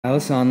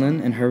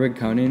Sonlin and Herwig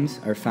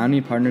Konings are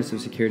founding partners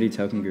of Security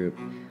Token Group.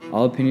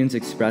 All opinions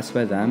expressed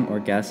by them or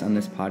guests on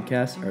this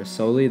podcast are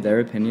solely their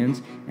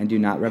opinions and do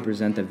not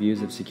represent the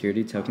views of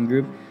Security Token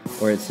Group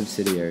or its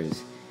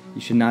subsidiaries.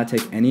 You should not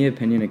take any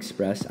opinion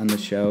expressed on the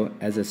show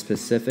as a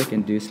specific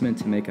inducement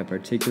to make a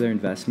particular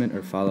investment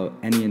or follow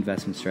any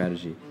investment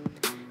strategy.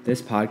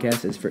 This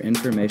podcast is for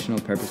informational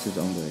purposes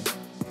only.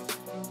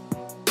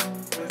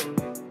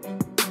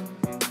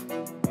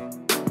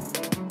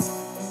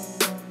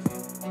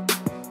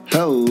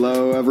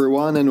 Hello,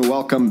 everyone, and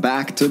welcome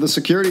back to the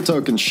Security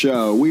Token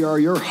Show. We are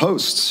your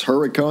hosts,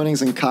 Herwig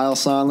Konings and Kyle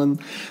Sonlin.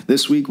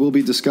 This week, we'll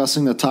be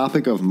discussing the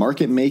topic of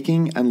market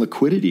making and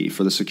liquidity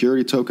for the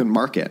security token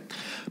market.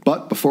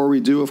 But before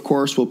we do, of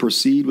course, we'll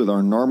proceed with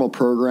our normal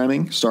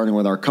programming, starting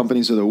with our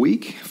companies of the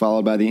week,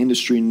 followed by the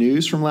industry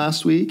news from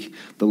last week,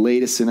 the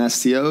latest in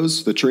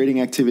STOs, the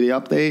trading activity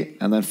update,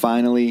 and then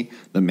finally,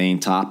 the main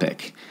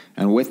topic.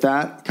 And with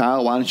that,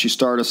 Kyle, why don't you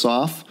start us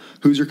off?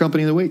 Who's your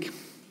company of the week?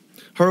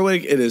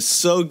 Herwig, it is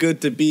so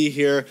good to be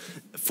here.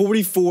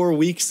 44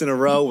 weeks in a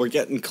row, we're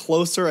getting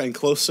closer and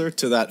closer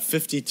to that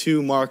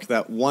 52 mark,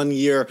 that 1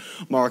 year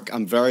mark.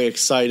 I'm very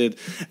excited.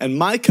 And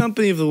my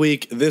company of the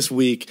week this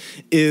week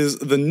is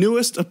the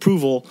newest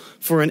approval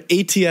for an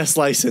ATS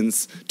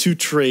license to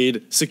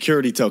trade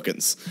security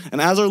tokens.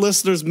 And as our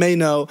listeners may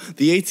know,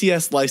 the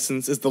ATS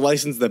license is the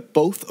license that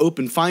both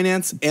Open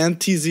Finance and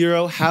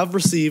T0 have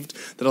received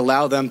that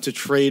allow them to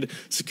trade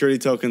security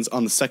tokens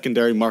on the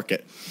secondary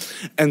market.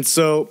 And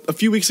so a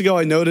few weeks ago,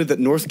 I noted that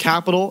North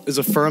Capital is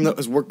a firm that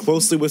has worked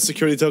closely with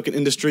security token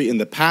industry in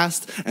the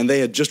past, and they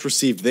had just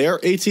received their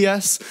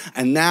ATS,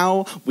 and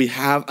now we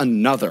have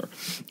another.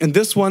 And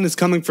this one is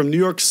coming from New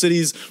York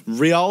City's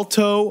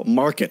Rialto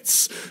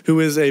Markets, who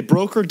is a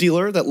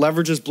broker-dealer that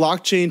leverages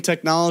blockchain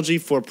technology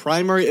for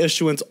primary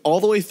issuance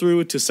all the way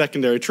through to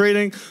secondary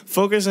trading,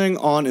 focusing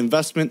on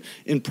investment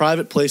in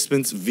private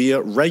placements via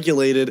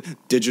regulated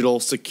digital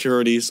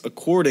securities,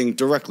 according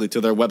directly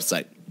to their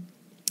website.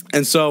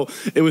 And so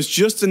it was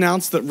just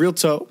announced that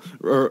Rialto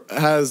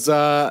has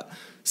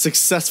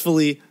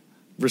successfully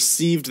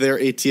received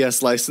their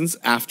ATS license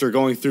after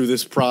going through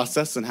this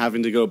process and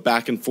having to go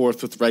back and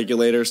forth with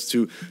regulators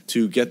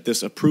to get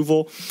this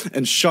approval.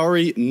 And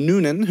Shari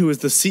Noonan, who is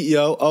the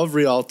CEO of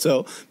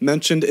Rialto,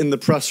 mentioned in the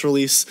press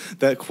release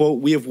that, quote,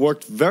 "We have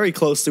worked very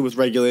closely with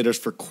regulators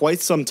for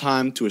quite some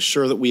time to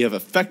assure that we have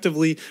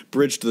effectively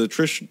bridged the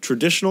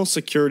traditional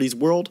securities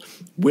world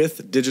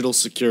with digital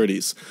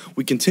securities.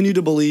 We continue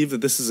to believe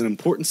that this is an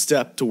important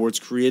step towards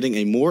creating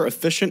a more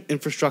efficient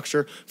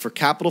infrastructure for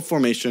capital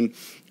formation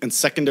and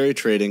secondary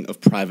trading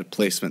of private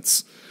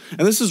placements."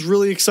 And this is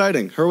really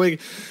exciting. Herwig,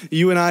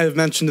 you and I have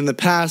mentioned in the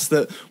past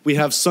that we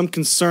have some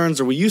concerns,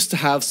 or we used to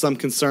have some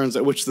concerns,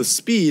 at which the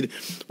speed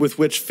with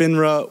which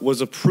FINRA was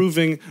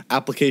approving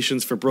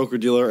applications for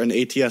broker-dealer and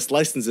ATS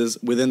licenses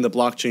within the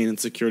blockchain and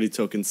security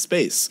token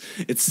space.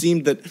 It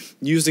seemed that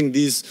using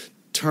these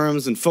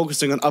terms and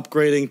focusing on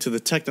upgrading to the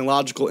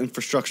technological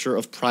infrastructure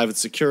of private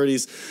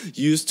securities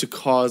used to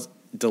cause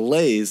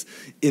delays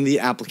in the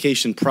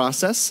application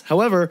process.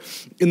 However,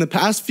 in the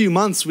past few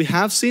months, we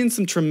have seen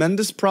some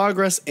tremendous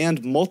progress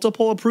and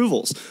multiple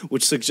approvals,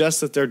 which suggests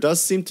that there does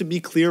seem to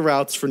be clear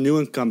routes for new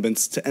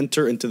incumbents to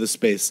enter into the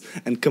space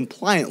and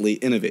compliantly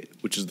innovate,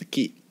 which is the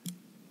key.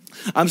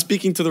 I'm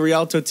speaking to the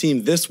Rialto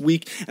team this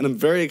week, and I'm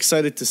very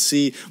excited to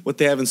see what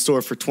they have in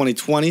store for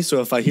 2020.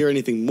 So if I hear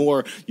anything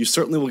more, you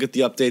certainly will get the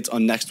updates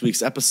on next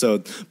week's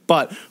episode.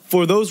 But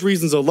for those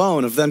reasons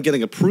alone, of them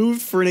getting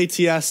approved for an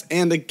ATS,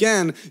 and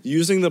again,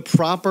 using the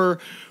proper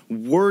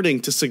wording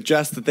to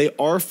suggest that they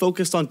are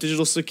focused on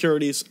digital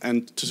securities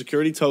and to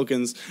security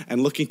tokens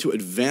and looking to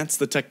advance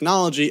the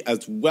technology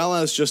as well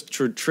as just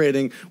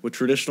trading with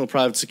traditional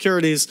private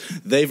securities,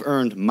 they've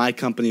earned my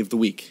company of the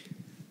week.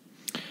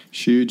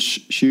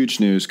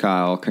 Huge news,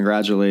 Kyle.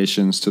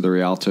 Congratulations to the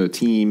Rialto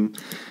team.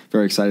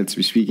 Very excited to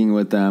be speaking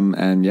with them.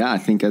 And yeah, I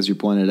think as you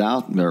pointed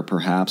out, there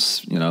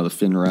perhaps, the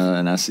FINRA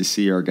and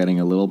SEC are getting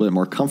a little bit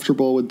more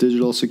comfortable with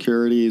digital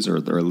securities,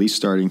 or they're at least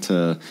starting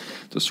to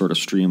sort of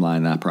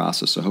streamline that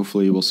process. So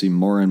hopefully we'll see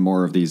more and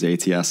more of these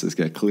ATSs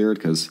get cleared,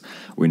 because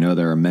we know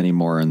there are many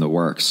more in the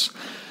works.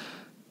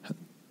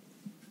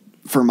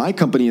 For my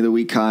company of the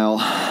week, Kyle,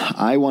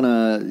 I want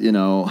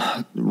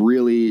to,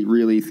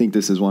 really think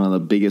this is one of the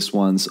biggest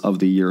ones of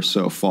the year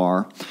so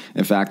far.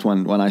 In fact,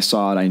 when I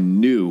saw it, I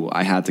knew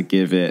I had to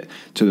give it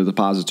to the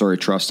Depository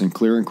Trust and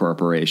Clearing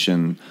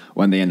Corporation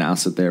when they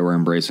announced that they were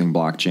embracing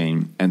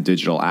blockchain and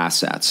digital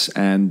assets.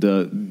 And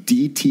the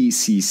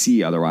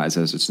DTCC, otherwise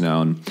as it's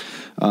known,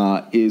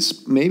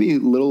 is maybe a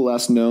little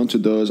less known to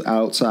those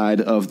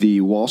outside of the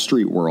Wall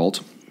Street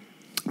world.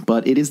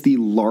 But it is the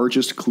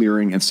largest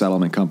clearing and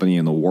settlement company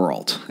in the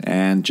world.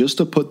 And just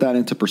to put that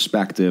into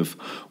perspective,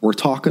 we're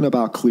talking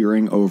about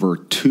clearing over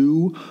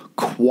 $2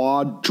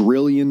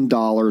 quadrillion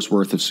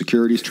worth of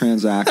securities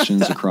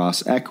transactions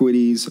across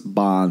equities,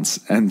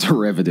 bonds, and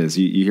derivatives.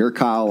 You hear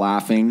Kyle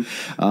laughing,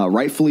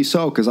 rightfully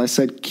so, because I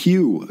said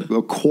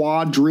a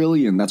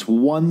quadrillion. That's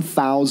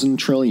 1,000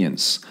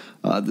 trillions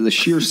The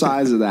sheer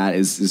size of that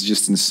is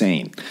just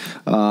insane.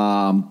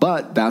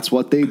 But that's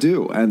what they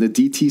do. And the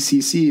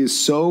DTCC is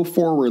so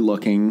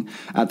forward-looking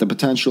at the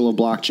potential of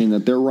blockchain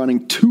that they're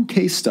running 2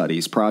 case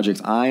studies,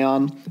 Project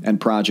Ion and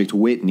Project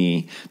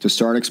Whitney, to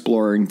start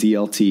exploring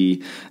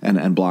DLT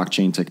and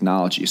blockchain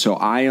technology. So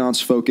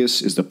Ion's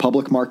focus is the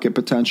public market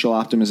potential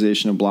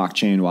optimization of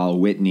blockchain, while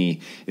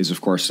Whitney is,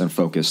 of course, then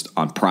focused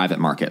on private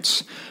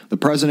markets. The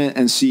president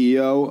and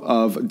CEO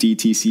of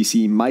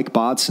DTCC, Mike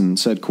Bodson,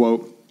 said,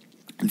 quote,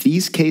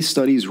 "These case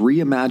studies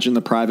reimagine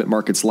the private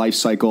market's life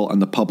cycle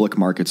and the public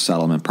market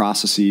settlement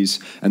processes,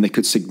 and they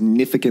could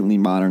significantly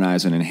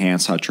modernize and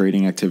enhance how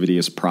trading activity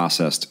is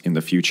processed in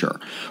the future.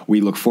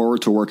 We look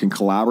forward to working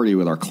collaboratively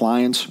with our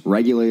clients,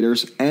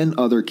 regulators, and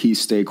other key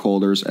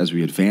stakeholders as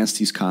we advance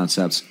these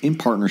concepts in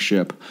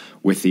partnership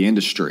with the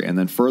industry." And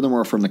then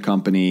furthermore, from the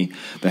company,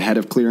 the head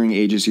of clearing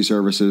agency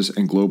services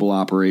and global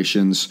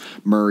operations,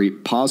 Murray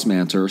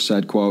Posmanter,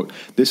 said, quote,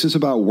 "This is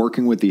about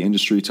working with the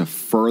industry to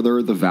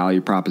further the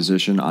value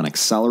proposition on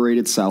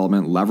accelerated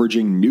settlement,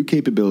 leveraging new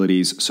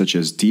capabilities such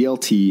as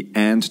DLT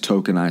and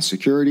tokenized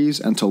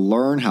securities, and to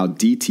learn how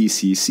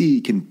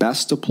DTCC can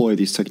best deploy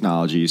these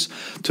technologies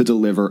to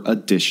deliver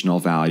additional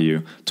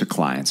value to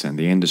clients and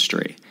the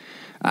industry."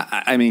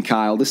 I mean,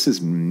 Kyle, this is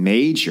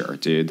major,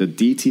 dude. The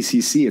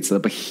DTCC, it's the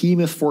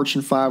behemoth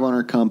Fortune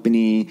 500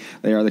 company.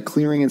 They are the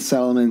clearing and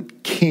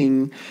settlement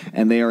king,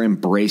 and they are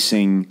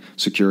embracing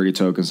security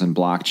tokens and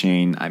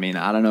blockchain. I mean,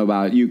 I don't know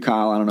about you,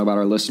 Kyle. I don't know about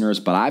our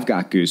listeners, but I've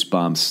got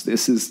goosebumps.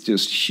 This is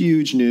just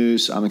huge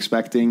news. I'm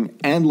expecting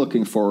and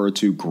looking forward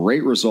to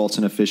great results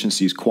and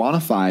efficiencies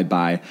quantified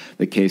by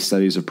the case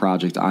studies of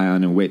Project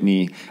Ion and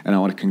Whitney. And I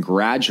want to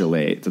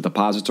congratulate the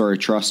Depository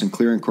Trust and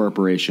Clearing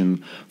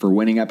Corporation for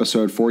winning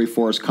episode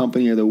 44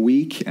 Company of the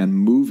Week and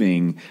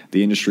moving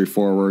the industry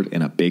forward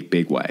in a big,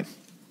 big way.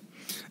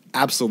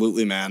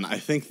 Absolutely, man. I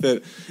think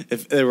that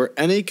if there were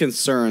any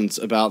concerns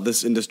about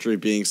this industry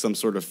being some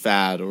sort of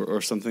fad or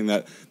something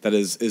that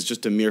is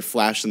just a mere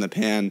flash in the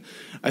pan,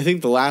 I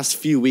think the last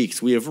few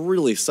weeks we have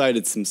really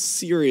cited some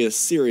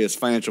serious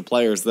financial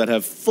players that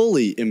have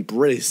fully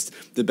embraced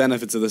the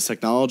benefits of this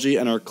technology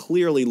and are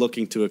clearly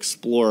looking to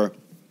explore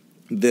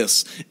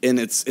this in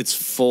its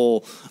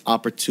full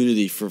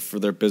opportunity for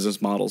their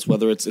business models,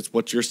 whether it's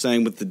what you're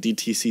saying with the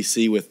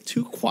DTCC with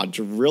 $2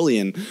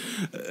 quadrillion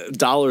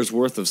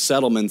worth of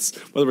settlements,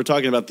 whether we're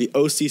talking about the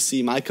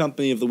OCC, my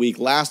company of the week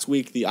last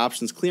week, the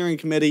Options Clearing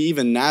Committee,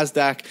 even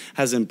NASDAQ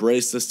has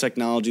embraced this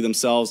technology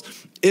themselves.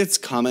 It's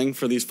coming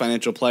for these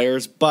financial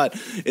players, but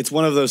it's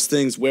one of those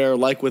things where,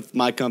 like with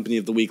my company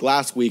of the week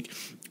last week,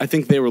 I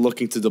think they were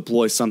looking to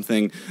deploy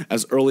something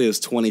as early as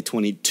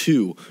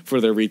 2022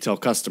 for their retail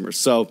customers.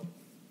 So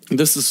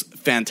this is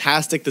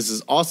fantastic. This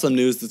is awesome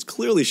news. This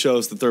clearly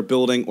shows that they're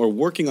building or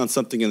working on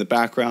something in the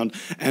background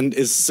and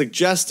is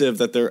suggestive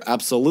that they're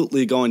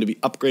absolutely going to be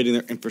upgrading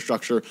their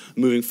infrastructure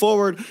moving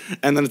forward.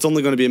 And then it's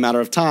only going to be a matter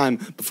of time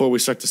before we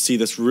start to see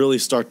this really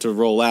start to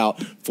roll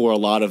out for a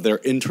lot of their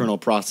internal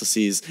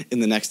processes in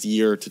the next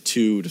year to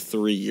 2 to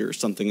 3 years,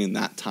 something in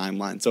that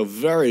timeline. So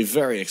very,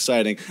 very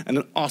exciting and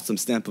an awesome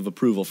stamp of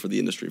approval for the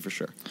industry for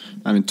sure.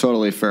 I mean,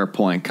 totally fair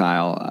point,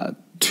 Kyle.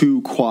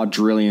 $2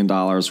 quadrillion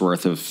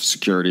worth of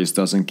securities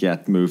doesn't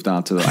get moved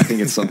onto I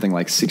think it's something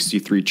like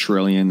 63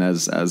 trillion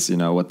as you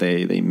know what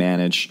they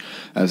manage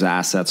as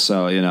assets.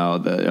 So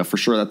for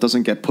sure that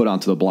doesn't get put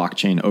onto the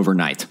blockchain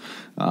overnight.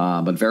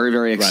 But very,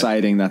 very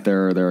exciting that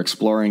they're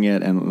exploring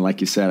it, and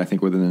like you said, I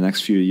think within the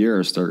next few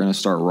years they're going to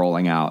start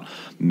rolling out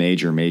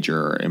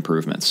major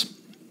improvements.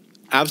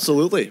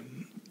 Absolutely.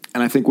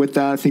 And I think with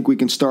that, we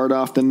can start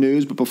off the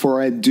news. But before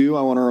I do,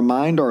 I want to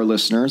remind our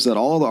listeners that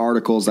all of the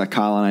articles that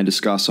Kyle and I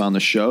discuss on the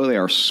show, they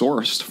are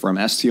sourced from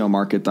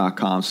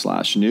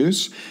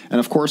stomarket.com/news. And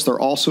of course, they're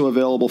also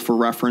available for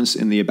reference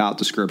in the about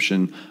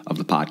description of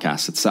the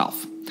podcast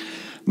itself.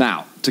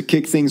 Now, to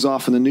kick things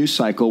off in the news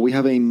cycle, we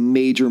have a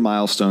major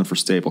milestone for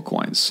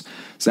stablecoins.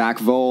 Zach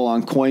Vole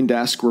on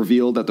CoinDesk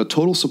revealed that the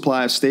total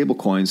supply of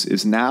stablecoins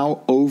is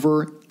now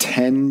over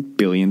 $10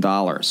 billion.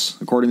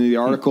 According to the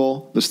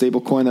article, the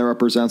stablecoin that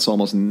represents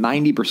almost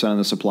 90% of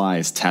the supply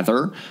is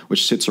Tether,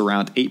 which sits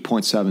around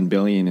 $8.7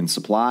 billion in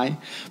supply.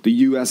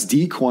 The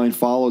USD coin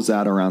follows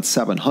that around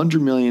 $700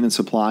 million in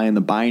supply, and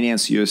the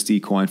Binance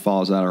USD coin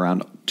follows that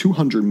around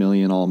 $200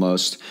 million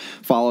almost,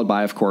 followed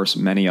by, of course,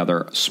 many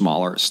other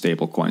smaller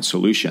stablecoin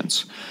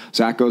solutions.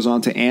 Zach goes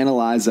on to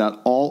analyze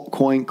that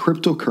altcoin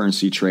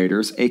cryptocurrency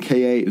traders,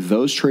 aka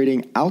those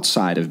trading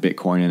outside of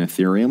Bitcoin and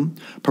Ethereum,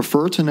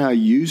 prefer to now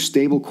use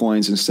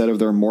stablecoins instead of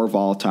their more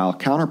volatile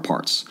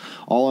counterparts.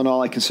 All in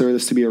all, I consider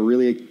this to be a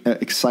really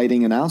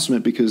exciting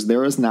announcement because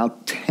there is now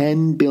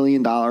 $10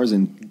 billion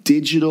in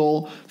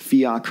digital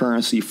fiat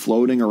currency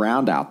floating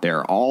around out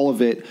there, all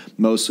of it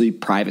mostly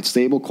private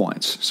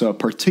stablecoins. So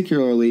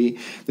particularly,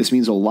 this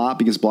means a lot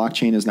because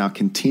blockchain is now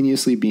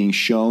continuously being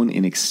shown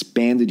in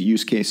expanded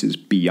use cases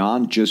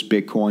beyond just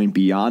Bitcoin,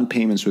 beyond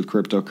payments with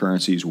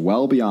cryptocurrencies,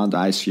 well beyond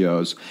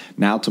ICOs,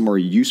 now to more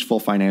useful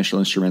financial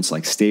instruments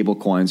like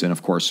stablecoins and,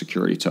 of course,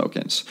 security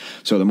tokens.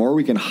 So the more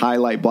we can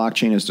highlight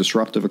blockchain as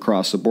disruptive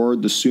across the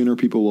board, the sooner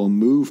people will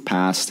move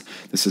past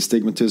this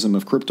astigmatism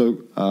of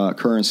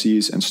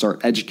cryptocurrencies and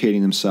start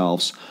educating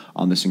themselves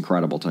on this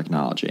incredible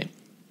technology.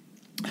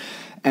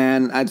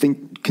 And I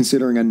think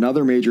considering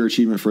another major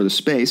achievement for the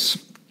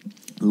space,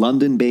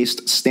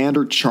 London-based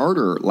Standard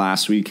Chartered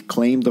last week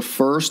claimed the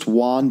first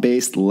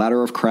yuan-based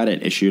letter of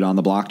credit issued on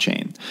the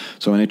blockchain.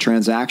 So in a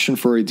transaction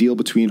for a deal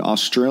between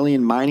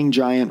Australian mining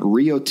giant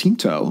Rio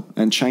Tinto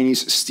and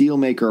Chinese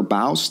steelmaker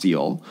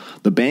Baosteel,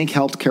 the bank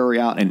helped carry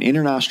out an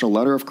international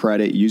letter of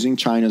credit using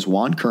China's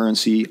yuan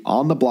currency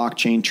on the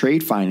blockchain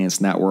trade finance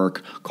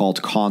network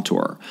called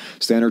Contour.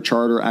 Standard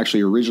Chartered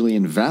actually originally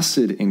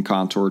invested in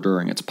Contour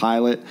during its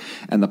pilot,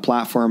 and the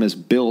platform is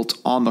built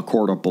on the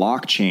Corda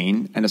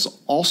blockchain, and it's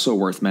also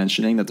worth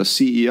mentioning that the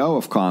CEO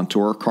of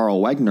Contour,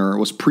 Carl Wegner,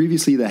 was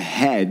previously the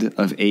head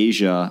of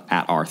Asia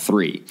at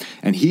R3.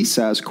 And he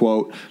says,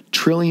 quote,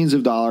 trillions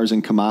of dollars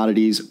in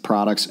commodities,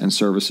 products, and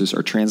services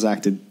are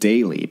transacted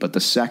daily, but the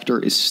sector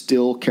is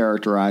still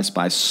characterized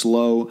by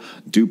slow,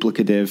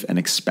 duplicative, and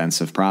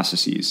expensive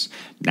processes.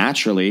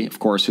 Naturally, of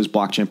course, his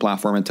blockchain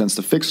platform intends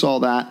to fix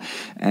all that,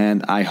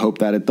 and I hope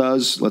that it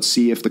does. Let's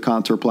see if the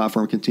Contour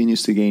platform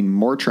continues to gain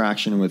more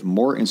traction with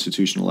more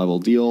institutional level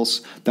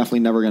deals.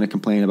 Definitely never going to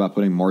complain about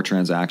putting more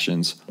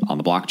transactions on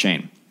the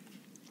blockchain.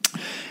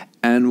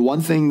 And one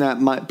thing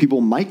that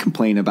people might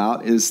complain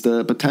about is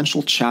the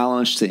potential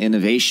challenge to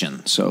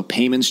innovation. So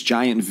payments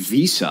giant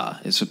Visa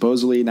is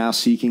supposedly now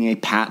seeking a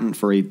patent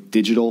for a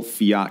digital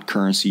fiat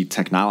currency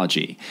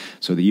technology.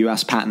 So the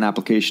U.S. patent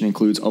application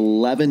includes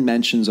 11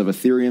 mentions of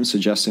Ethereum,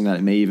 suggesting that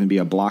it may even be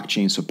a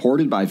blockchain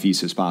supported by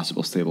Visa's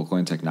possible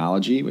stablecoin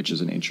technology, which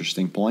is an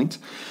interesting point.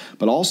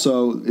 But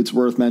also, it's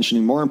worth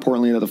mentioning, more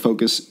importantly, that the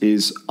focus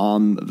is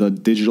on the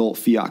digital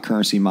fiat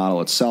currency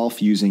model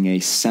itself using a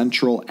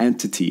central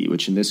entity,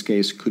 which in this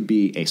case could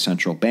be a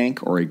central bank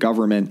or a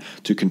government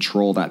to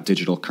control that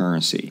digital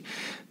currency.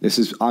 This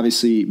is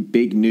obviously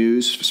big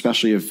news,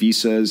 especially if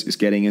Visa is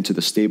getting into the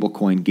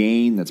stablecoin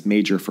game. That's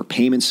major for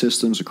payment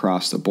systems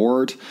across the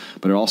board.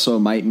 But it also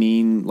might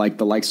mean like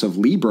the likes of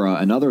Libra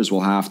and others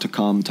will have to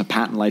come to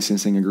patent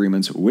licensing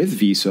agreements with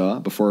Visa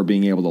before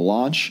being able to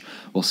launch.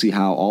 We'll see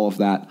how all of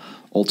that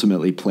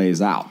ultimately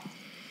plays out.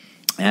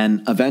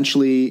 And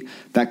eventually,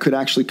 that could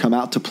actually come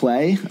out to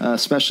play,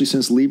 especially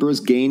since Libra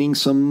is gaining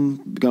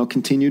some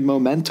continued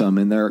momentum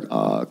in their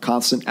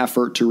constant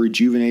effort to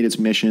rejuvenate its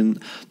mission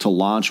to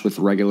launch with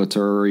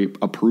regulatory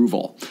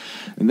approval.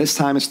 And this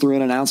time, it's through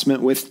an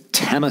announcement with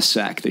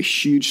Temasek, the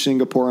huge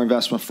Singapore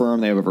investment firm.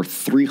 They have over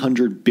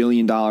 $300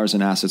 billion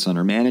in assets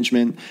under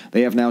management.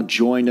 They have now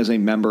joined as a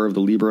member of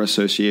the Libra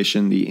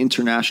Association. The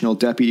international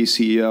deputy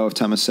CEO of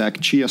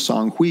Temasek, Chia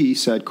Song Hui,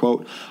 said,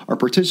 quote, our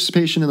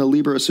participation in the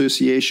Libra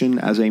Association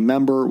as a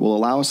member will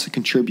allow us to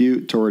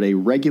contribute toward a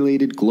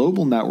regulated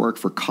global network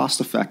for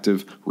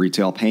cost-effective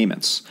retail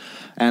payments.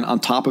 And on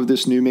top of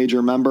this new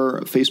major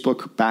member,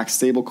 Facebook-backed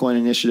stablecoin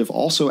initiative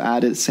also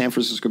added San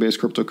Francisco-based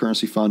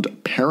cryptocurrency fund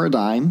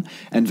Paradigm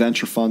and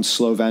venture fund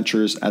Slow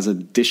Ventures as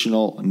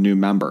additional new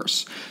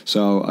members.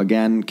 So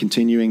again,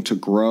 continuing to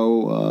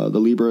grow the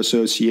Libra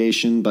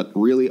Association, but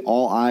really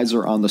all eyes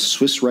are on the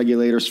Swiss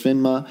regulators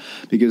FINMA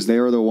because they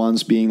are the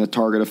ones being the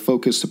target of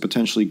focus to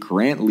potentially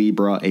grant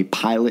Libra a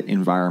pilot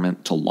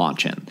environment to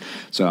launch in.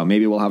 So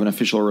maybe we'll have an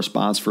official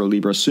response for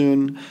Libra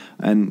soon,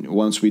 and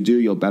once we do,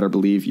 you'll better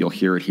believe you'll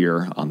hear it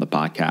here on the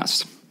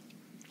podcast.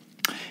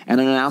 And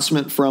an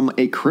announcement from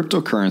a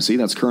cryptocurrency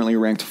that's currently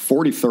ranked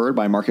 43rd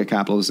by market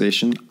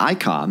capitalization,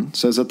 Icon,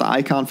 says that the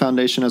Icon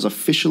Foundation has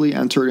officially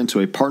entered into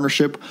a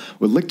partnership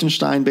with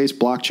Liechtenstein-based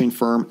blockchain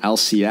firm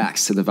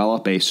LCX to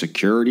develop a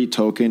security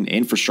token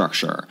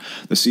infrastructure.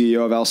 The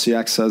CEO of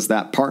LCX says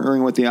that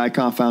partnering with the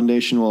Icon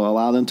Foundation will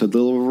allow them to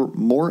deliver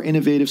more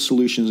innovative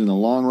solutions in the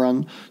long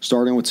run,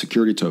 starting with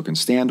security token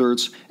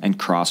standards and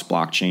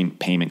cross-blockchain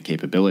payment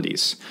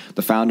capabilities.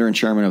 The founder and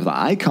chairman of the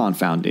Icon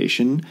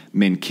Foundation,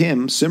 Min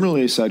Kim,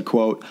 similarly said,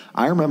 quote,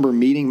 I remember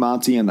meeting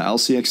Monty and the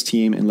LCX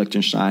team in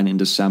Liechtenstein in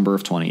December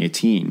of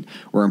 2018.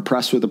 We're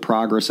impressed with the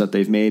progress that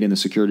they've made in the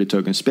security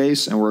token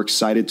space, and we're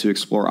excited to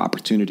explore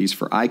opportunities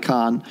for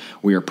Icon.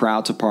 We are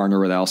proud to partner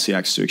with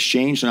LCX to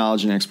exchange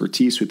knowledge and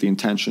expertise with the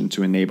intention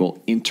to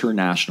enable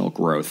international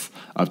growth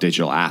of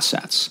digital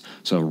assets.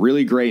 So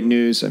really great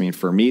news. I mean,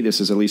 for me,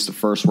 this is at least the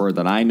first word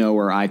that I know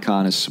where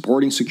Icon is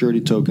supporting security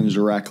tokens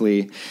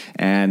directly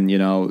and,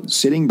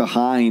 sitting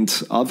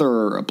behind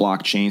other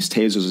blockchains,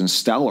 Tezos and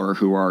Stellar,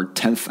 who are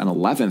 10th and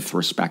 11th,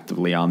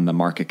 respectively, on the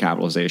market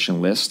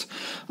capitalization list,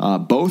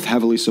 both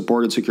heavily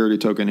supported security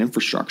token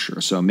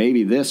infrastructure. So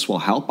maybe this will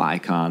help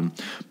Icon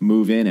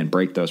move in and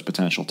break those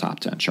potential top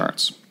 10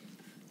 charts.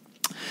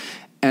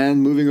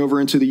 And moving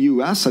over into the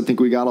U.S., I think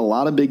we got a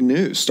lot of big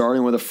news,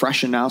 starting with a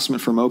fresh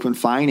announcement from Open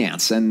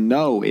Finance. And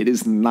no, it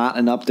is not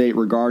an update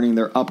regarding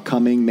their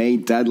upcoming May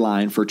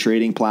deadline for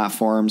trading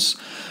platforms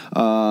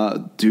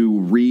for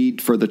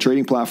the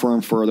trading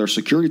platform for their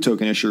security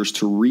token issuers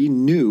to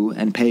renew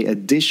and pay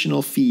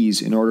additional fees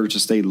in order to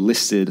stay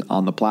listed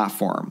on the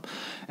platform.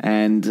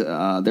 And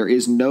there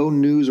is no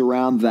news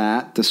around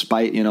that,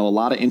 despite a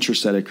lot of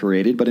interest that it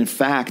created. But in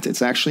fact,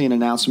 it's actually an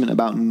announcement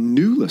about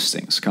new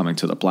listings coming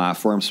to the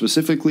platform,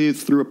 specifically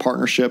through a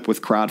partnership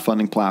with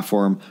crowdfunding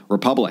platform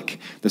Republic.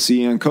 The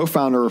CEO and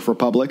co-founder of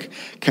Republic,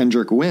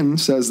 Kendrick Wynn,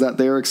 says that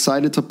they are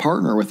excited to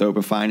partner with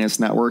Open Finance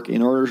Network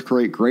in order to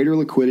create greater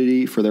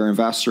liquidity for their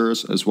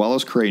investors, as well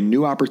as create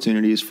new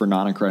opportunities for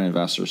non-accredited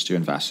investors to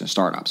invest in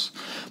startups.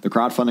 The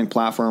crowdfunding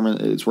platform,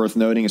 it's worth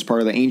noting, is part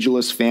of the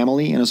AngelList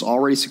family and has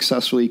already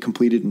successfully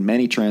completed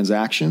many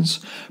transactions.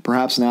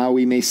 Perhaps now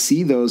we may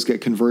see those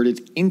get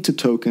converted into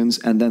tokens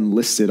and then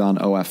listed on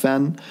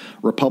OFN.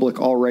 Republic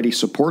already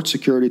supports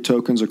security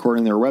tokens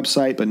according to their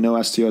website, but no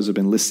STOs have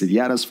been listed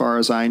yet as far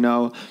as I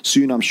know.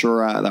 Soon I'm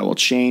sure that will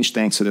change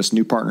thanks to this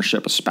new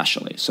partnership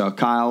especially. So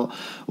Kyle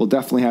will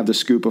definitely have the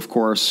scoop, of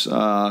course,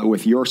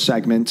 with your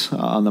segment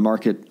on the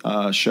market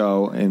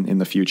show in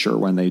the future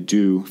when they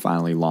do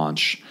finally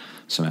launch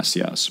some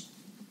STOs.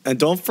 And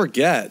don't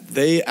forget,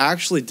 they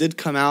actually did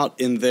come out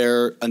in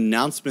their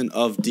announcement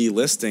of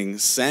delisting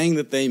saying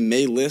that they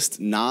may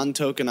list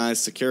non-tokenized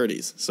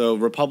securities. So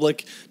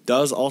Republic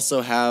does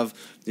also have,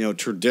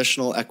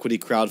 traditional equity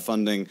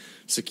crowdfunding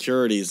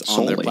securities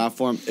on their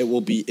platform. It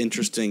will be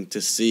interesting to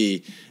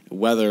see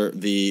whether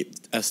the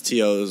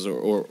STOs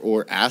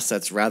or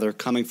assets rather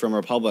coming from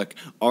Republic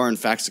are in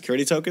fact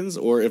security tokens,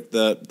 or if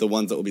the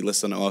ones that will be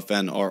listed on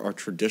OFN are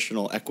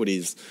traditional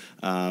equities.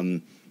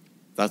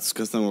 That's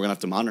because then we're going to have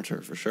to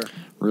monitor for sure.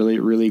 Really,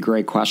 really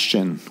great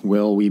question.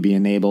 Will we be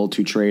enabled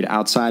to trade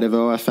outside of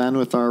OFN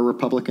with our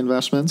Republic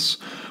investments,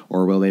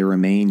 or will they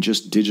remain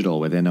just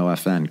digital within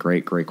OFN?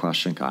 Great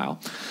question, Kyle.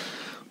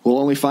 We'll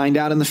only find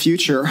out in the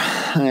future.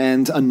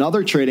 And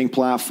another trading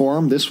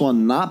platform, this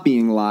one not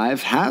being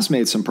live, has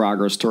made some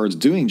progress towards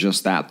doing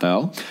just that,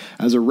 though.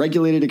 As a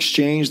regulated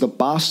exchange, the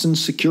Boston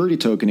Security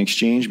Token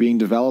Exchange, being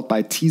developed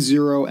by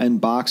T0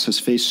 and Box, has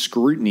faced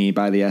scrutiny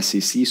by the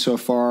SEC so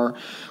far,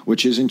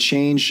 which is in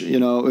change,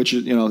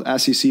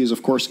 SEC is,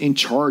 of course, in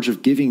charge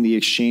of giving the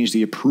exchange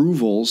the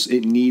approvals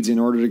it needs in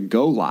order to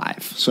go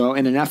live. So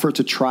in an effort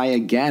to try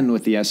again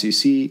with the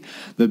SEC,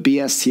 the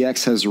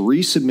BSTX has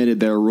resubmitted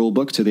their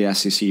rulebook to the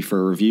SEC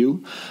for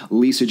review.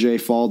 Lisa J.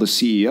 Fall, the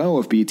CEO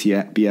of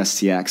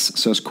BSTX,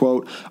 says,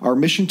 quote, "Our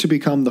mission to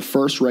become the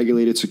first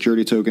regulated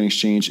security token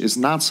exchange is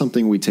not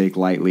something we take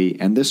lightly,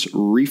 and this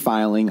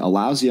refiling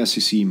allows the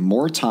SEC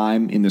more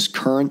time in this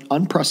current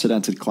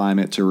unprecedented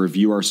climate to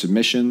review our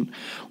submission.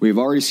 We have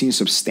already seen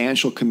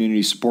substantial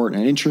community support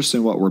and interest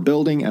in what we're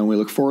building, and we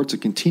look forward to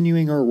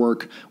continuing our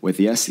work with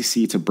the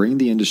SEC to bring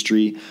the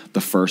industry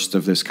the first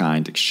of this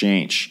kind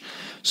exchange."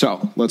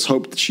 So let's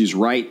hope that she's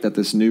right, that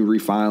this new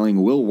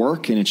refiling will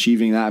work in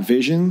achieving that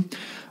vision.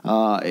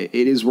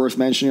 It is worth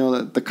mentioning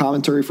that the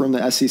commentary from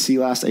the SEC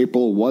last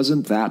April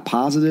wasn't that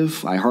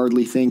positive. I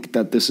hardly think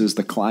that this is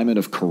the climate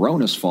of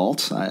Corona's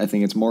fault. I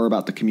think it's more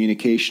about the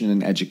communication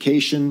and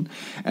education,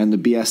 and the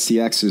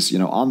BSTX is,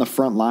 on the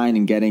front line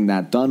in getting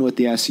that done with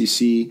the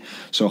SEC.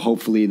 So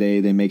hopefully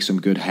they make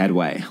some good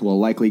headway. We'll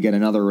likely get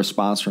another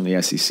response from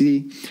the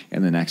SEC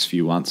in the next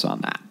few months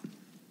on that.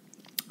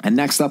 And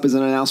next up is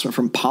an announcement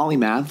from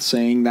Polymath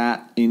saying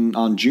that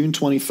on June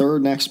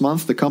 23rd next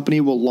month, the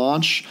company will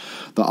launch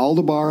the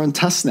Aldebaran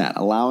testnet,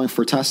 allowing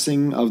for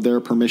testing of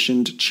their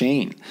permissioned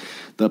chain.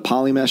 The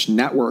Polymesh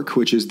network,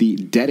 which is the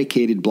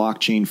dedicated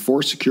blockchain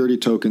for security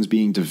tokens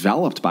being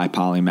developed by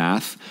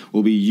Polymath,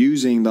 will be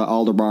using the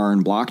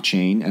Aldebaran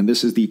blockchain, and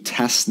this is the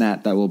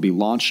testnet that will be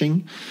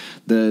launching.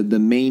 The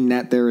main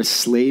net there is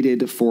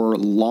slated for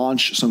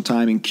launch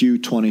sometime in Q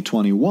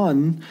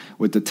 2021,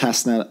 with the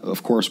testnet,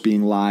 of course,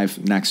 being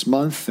live next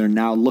month. They're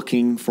now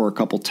looking for a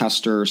couple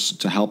testers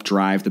to help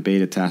drive the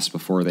beta test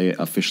before they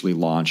officially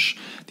launch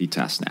the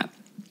testnet.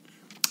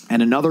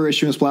 And another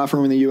issuance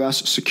platform in the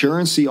U.S.,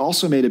 Securency,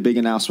 also made a big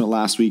announcement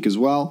last week as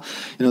well.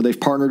 They've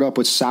partnered up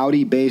with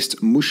Saudi-based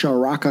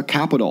Musharaka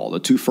Capital. The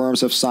two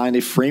firms have signed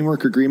a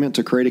framework agreement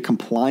to create a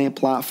compliant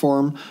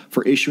platform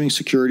for issuing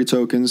security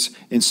tokens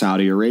in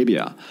Saudi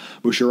Arabia.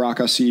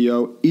 Musharaka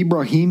CEO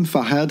Ibrahim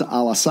Fahed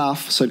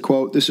Al-Asaf said,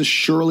 quote, "This is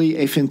surely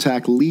a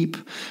fintech leap.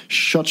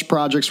 Such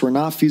projects were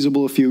not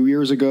feasible a few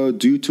years ago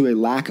due to a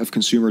lack of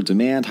consumer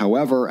demand.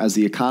 However, as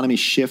the economy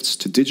shifts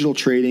to digital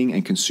trading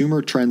and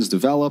consumer trends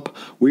develop,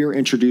 we are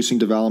introducing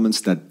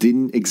developments that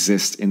didn't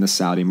exist in the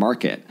Saudi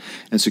market."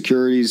 And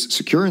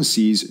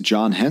Securency's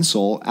John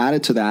Hensel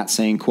added to that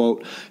saying,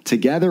 quote,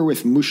 "Together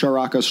with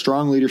Musharaka's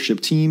strong leadership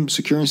team,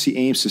 Securency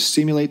aims to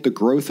stimulate the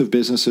growth of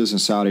businesses in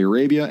Saudi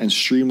Arabia and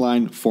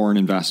streamline foreign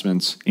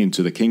investments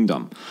into the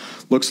kingdom."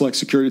 Looks like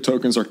security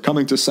tokens are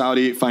coming to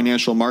Saudi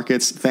financial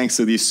markets thanks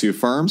to these two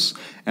firms.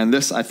 And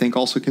this, I think,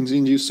 also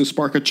continues to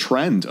spark a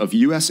trend of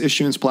U.S.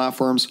 issuance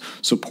platforms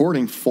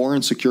supporting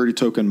foreign security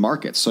token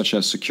markets, such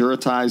as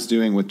Securitize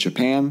doing with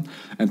Japan,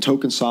 and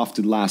TokenSoft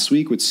did last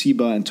week with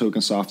SIBA and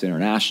TokenSoft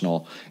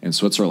International in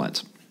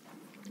Switzerland.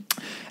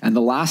 And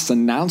the last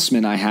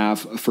announcement I have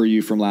for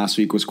you from last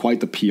week was quite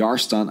the PR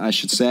stunt, I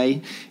should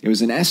say. It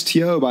was an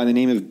STO by the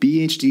name of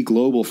BHD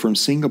Global from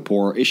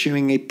Singapore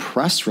issuing a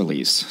press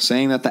release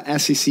saying that the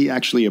SEC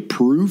actually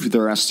approved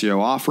their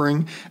STO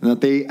offering and that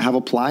they have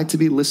applied to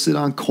be listed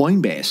on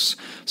Coinbase.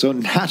 So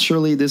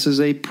naturally, this is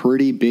a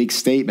pretty big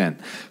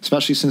statement,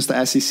 especially since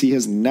the SEC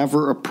has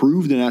never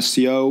approved an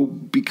STO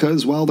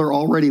because, well, they're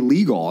already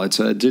legal.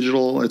 It's a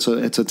digital, it's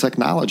a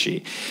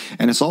technology.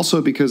 And it's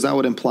also because that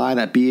would imply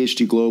that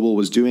BHD Global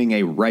was doing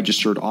a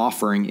registered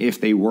offering if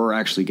they were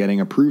actually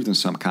getting approved in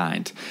some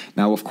kind.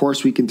 Now, of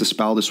course, we can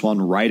dispel this one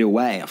right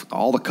away.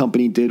 All the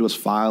company did was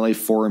file a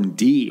Form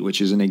D, which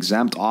is an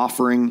exempt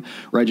offering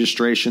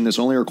registration. This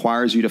only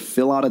requires you to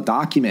fill out a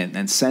document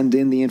and send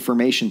in the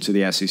information to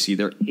the SEC.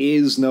 There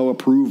is no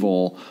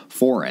approval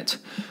for it.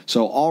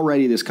 So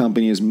already this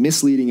company is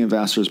misleading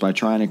investors by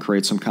trying to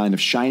create some kind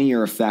of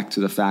shinier effect to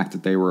the fact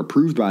that they were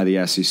approved by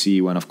the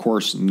SEC when, of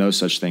course, no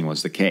such thing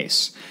was the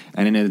case.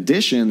 And in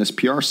addition, this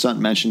PR stunt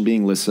mentioned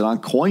being listed on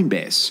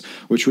Coinbase,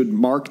 which would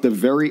mark the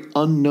very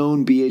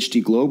unknown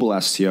BHD Global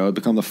STO to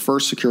become the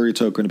first security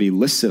token to be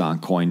listed on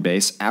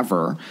Coinbase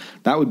ever.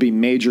 That would be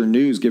major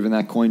news given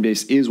that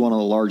Coinbase is one of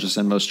the largest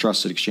and most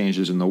trusted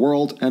exchanges in the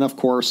world. And of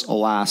course,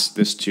 alas,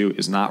 this too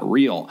is not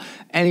real.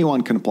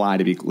 Anyone can apply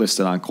to be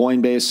listed on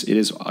Coinbase. It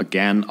is,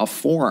 again, a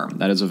form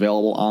that is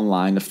available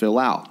online to fill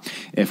out.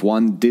 If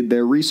one did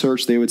their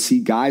research, they would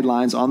see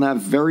guidelines on that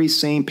very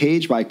same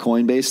page by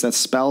Coinbase that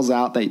spells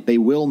out that they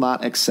will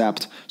not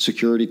accept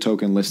security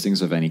token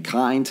listings of any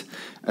kind.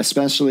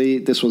 Especially,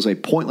 this was a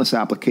pointless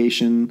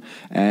application,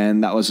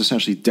 and that was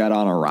essentially dead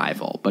on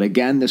arrival. But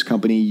again, this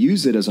company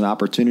used it as an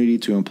opportunity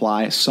to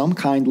imply some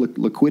kind of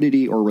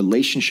liquidity or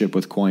relationship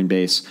with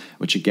Coinbase,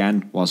 which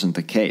again wasn't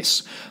the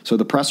case. So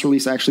the press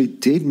release actually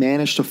did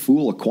manage to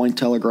fool a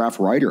Cointelegraph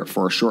writer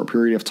for a short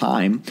period of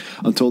time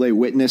until they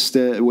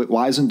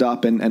wisened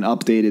up and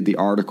updated the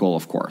article,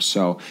 of course.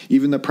 So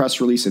even the press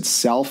release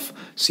itself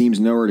seems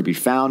nowhere to be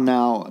found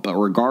now. But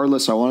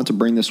regardless, I wanted to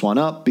bring this one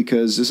up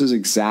because this is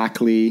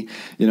exactly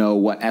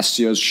what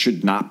STOs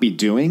should not be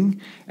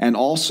doing. And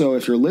also,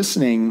 if you're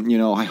listening,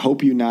 I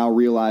hope you now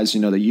realize,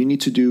 that you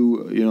need to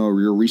do,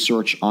 your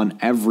research on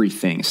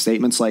everything.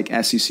 Statements like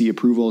SEC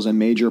approvals and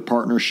major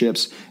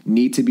partnerships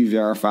need to be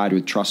verified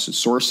with trusted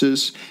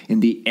sources. In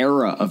the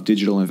era of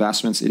digital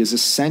investments, it is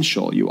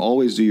essential you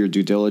always do your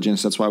due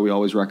diligence. That's why we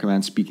always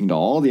recommend speaking to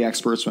all the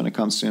experts when it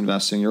comes to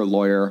investing, your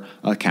lawyer,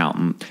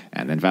 accountant,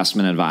 and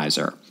investment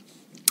advisor.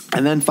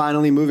 And then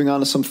finally, moving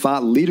on to some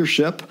thought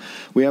leadership,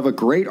 we have a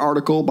great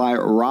article by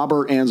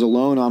Robert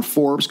Anzalone on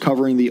Forbes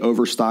covering the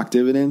overstock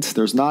dividend.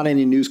 There's not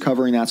any news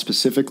covering that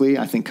specifically.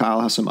 I think Kyle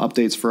has some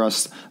updates for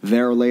us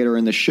there later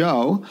in the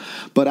show.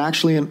 But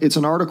actually, it's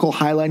an article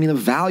highlighting the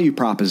value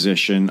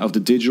proposition of the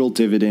digital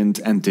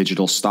dividend and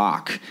digital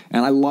stock.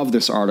 And I love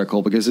this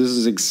article because this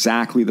is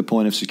exactly the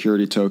point of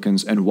security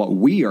tokens and what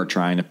we are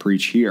trying to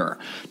preach here.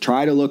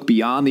 Try to look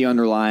beyond the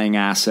underlying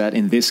asset,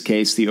 in this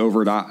case, the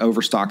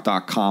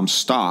overstock.com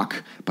stock,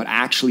 but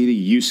actually the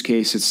use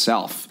case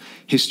itself.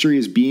 History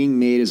is being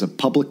made as a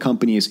public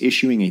company is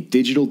issuing a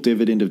digital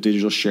dividend of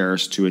digital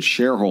shares to its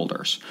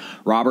shareholders.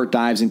 Robert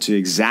dives into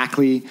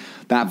exactly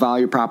that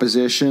value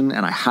proposition,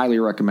 and I highly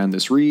recommend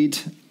this read.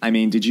 I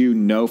mean, did you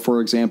know,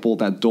 for example,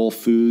 that Dole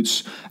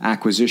Foods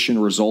acquisition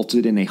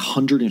resulted in a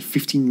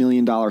 $115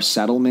 million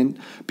settlement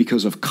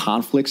because of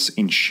conflicts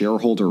in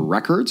shareholder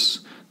records?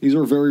 These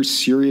are very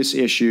serious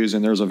issues,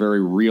 and there's a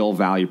very real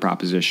value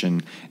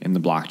proposition in the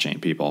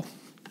blockchain, people.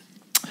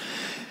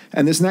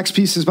 And this next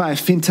piece is by a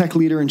fintech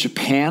leader in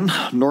Japan,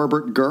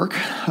 Norbert Gerk,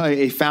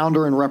 a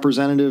founder and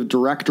representative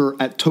director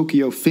at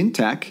Tokyo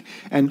Fintech,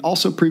 and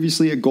also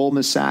previously at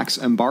Goldman Sachs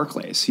and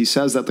Barclays. He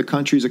says that the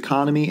country's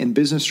economy and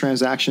business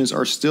transactions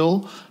are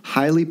still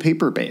highly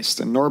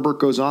paper-based. And Norbert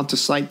goes on to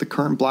cite the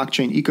current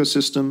blockchain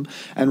ecosystem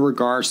and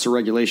regards to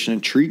regulation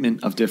and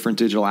treatment of different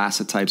digital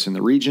asset types in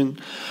the region.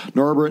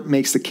 Norbert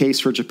makes the case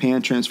for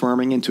Japan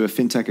transforming into a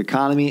fintech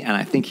economy, and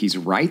I think he's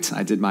right.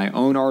 I did my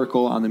own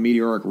article on the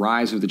meteoric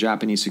rise of the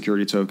Japanese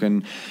security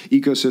token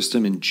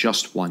ecosystem in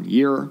just 1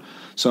 year.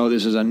 So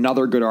this is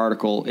another good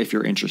article if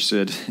you're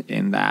interested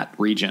in that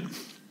region.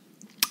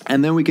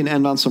 And then we can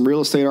end on some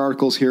real estate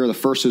articles here. The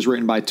first is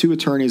written by two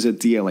attorneys at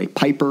DLA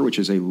Piper, which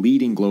is a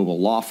leading global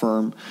law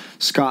firm.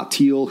 Scott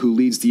Teal, who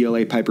leads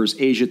DLA Piper's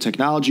Asia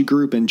Technology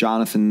Group, and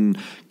Jonathan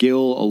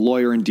Gill, a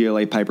lawyer in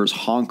DLA Piper's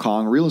Hong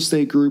Kong real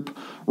estate group,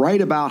 write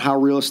about how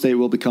real estate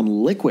will become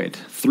liquid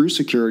through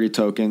security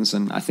tokens.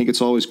 And I think it's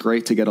always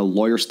great to get a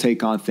lawyer's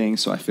take on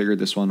things, so I figured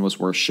this one was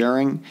worth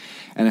sharing.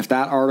 And if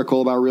that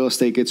article about real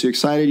estate gets you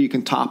excited, you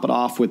can top it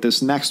off with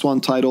this next one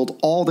titled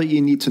All That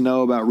You Need to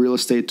Know About Real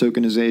Estate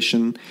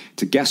Tokenization.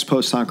 It's a guest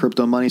post on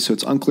Crypto Money, so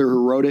it's unclear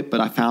who wrote it, but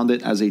I found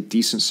it as a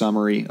decent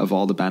summary of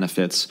all the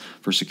benefits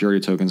for security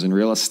tokens in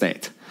real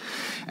estate.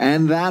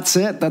 And that's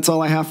it. That's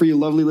all I have for you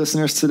lovely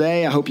listeners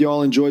today. I hope you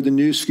all enjoyed the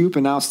news scoop,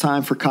 and now it's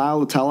time for Kyle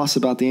to tell us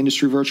about the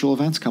industry virtual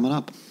events coming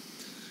up.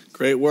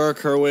 Great work,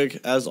 Herwig.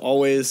 As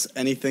always,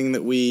 anything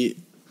that we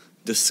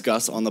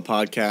discuss on the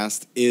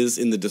podcast is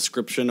in the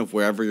description of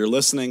wherever you're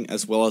listening,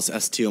 as well as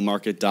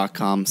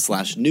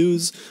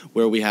stomarket.com/news,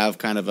 where we have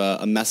kind of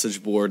a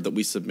message board that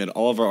we submit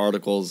all of our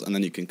articles, and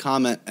then you can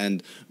comment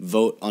and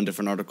vote on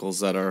different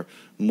articles that are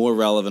more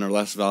relevant or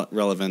less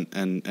relevant,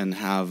 and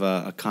have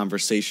a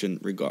conversation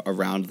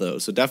around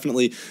those. So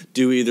definitely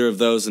do either of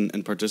those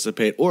and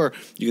participate, or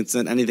you can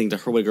send anything to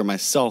Herwig or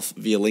myself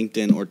via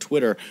LinkedIn or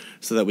Twitter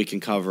so that we can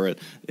cover it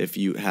if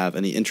you have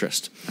any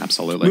interest.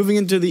 Absolutely. Moving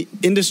into the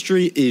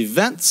industry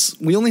events,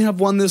 we only have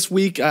one this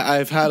week.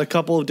 I've had a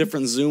couple of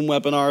different Zoom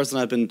webinars,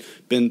 and I've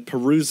been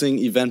perusing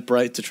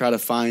Eventbrite to try to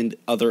find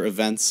other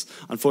events.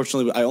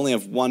 Unfortunately, I only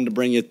have one to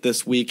bring you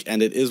this week,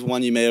 and it is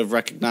one you may have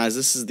recognized.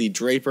 This is the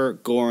Draper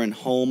Goren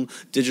Home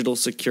Digital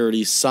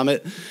Security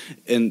Summit,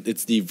 and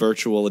it's the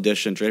virtual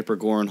edition. Draper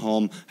Goren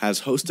Home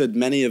has hosted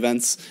many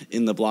events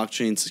in the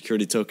blockchain,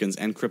 security tokens,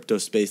 and crypto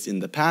space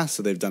in the past,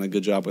 so they've done a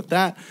good job with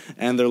that,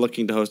 and they're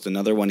looking to host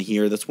another one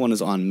here. This one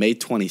is on May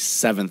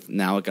 27th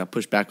now. It got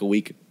pushed back a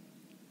week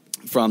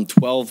from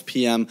 12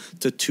 p.m.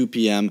 to 2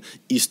 p.m.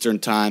 Eastern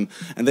Time.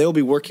 And they will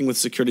be working with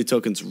Security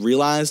Tokens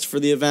Realized for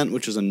the event,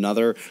 which is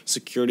another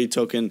security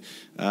token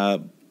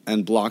and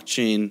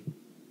blockchain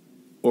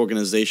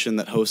organization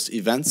that hosts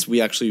events. We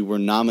actually were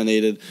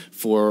nominated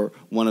for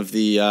one of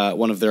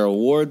their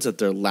awards at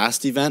their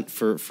last event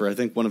for I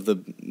think one of the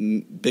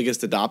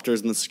biggest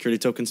adopters in the security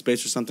token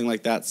space or something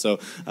like that. So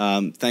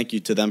thank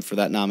you to them for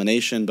that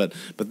nomination. But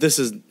this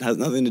has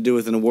nothing to do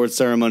with an award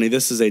ceremony.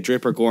 This is a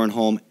Draper Goren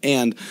Home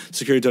and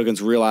Security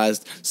Tokens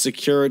Realized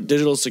secure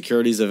digital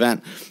securities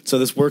event. So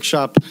this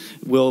workshop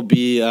will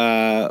be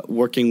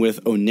working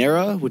with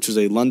Onera, which is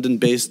a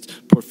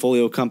London-based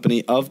portfolio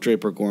company of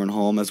Draper Goren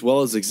Home, as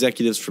well as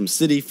executives from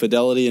Citi,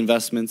 Fidelity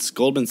Investments,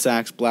 Goldman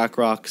Sachs,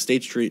 BlackRock,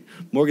 State Street,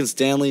 Morgan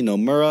Stanley,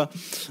 Nomura,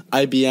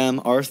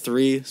 IBM,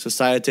 R3,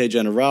 Societe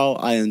Generale,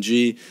 ING,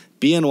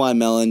 BNY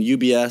Mellon,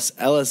 UBS,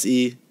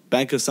 LSE,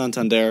 Banco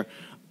Santander,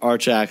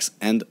 Archax,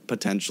 and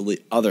potentially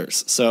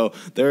others. So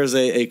there is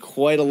a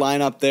quite a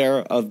lineup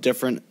there of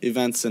different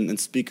events and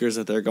speakers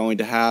that they're going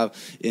to have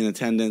in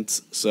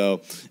attendance.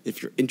 So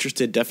if you're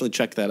interested, definitely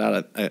check that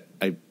out.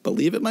 I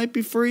believe it might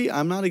be free.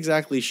 I'm not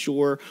exactly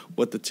sure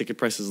what the ticket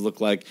prices look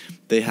like.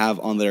 They have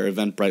on their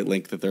Eventbrite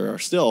link that there are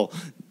still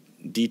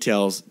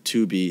details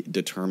to be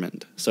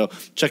determined. So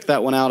check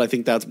that one out. I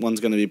think that one's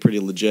going to be pretty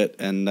legit,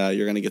 and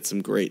you're going to get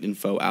some great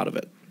info out of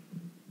it.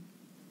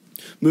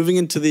 Moving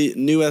into the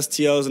new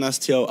STOs and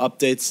STO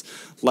updates,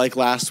 like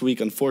last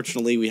week,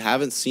 unfortunately, we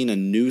haven't seen a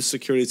new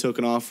security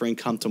token offering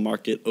come to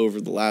market over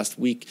the last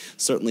week.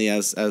 Certainly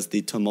as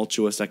the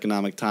tumultuous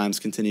economic times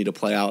continue to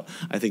play out,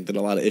 I think that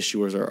a lot of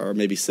issuers are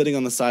maybe sitting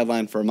on the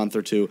sideline for a month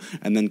or two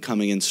and then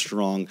coming in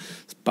strong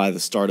by the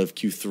start of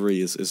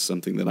Q3 is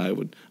something that I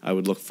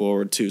would look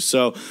forward to.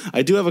 So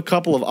I do have a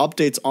couple of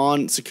updates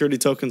on security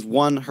tokens.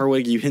 One,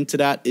 Herwig, you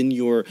hinted at in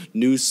your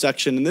news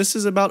section, and this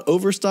is about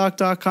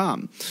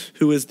Overstock.com,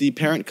 who is the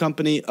parent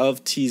company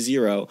of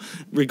T0,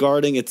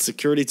 regarding its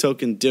security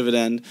token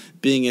dividend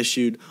being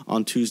issued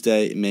on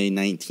Tuesday, May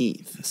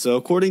 19th. So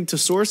according to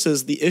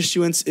sources, the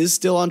issuance is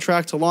still on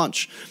track to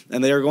launch,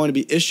 and they are going to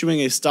be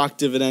issuing a stock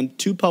dividend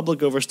to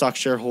public Overstock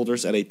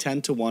shareholders at a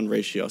 10-to-1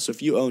 ratio. So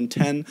if you own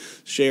 10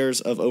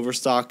 shares of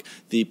Overstock,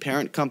 the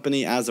parent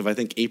company, as of I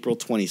think April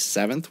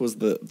 27th was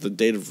the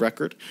date of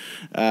record,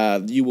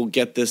 you will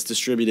get this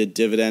distributed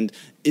dividend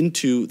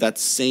into that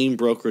same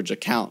brokerage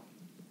account.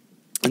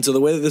 And so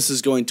the way that this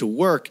is going to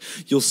work,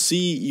 you'll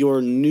see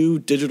your new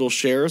digital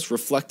shares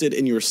reflected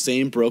in your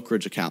same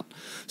brokerage account.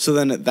 So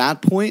then at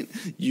that point,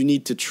 you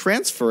need to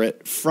transfer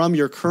it from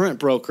your current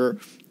broker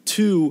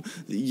to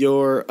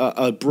your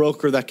a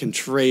broker that can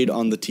trade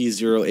on the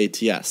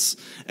T0 ATS.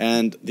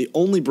 And the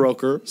only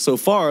broker so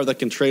far that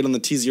can trade on the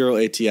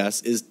T0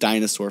 ATS is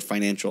Dinosaur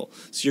Financial.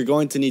 So you're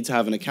going to need to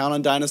have an account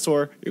on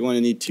Dinosaur. You're going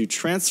to need to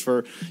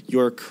transfer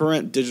your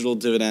current digital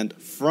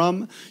dividend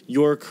from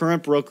your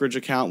current brokerage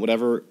account,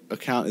 whatever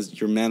account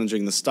is you're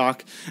managing the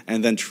stock,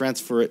 and then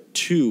transfer it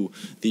to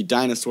the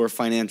Dinosaur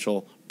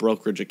Financial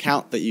brokerage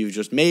account that you've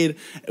just made,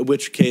 in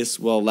which case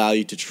will allow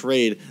you to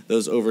trade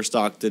those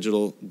Overstock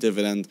digital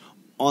dividend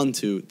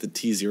onto the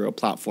T0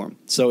 platform.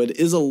 So it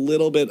is a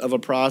little bit of a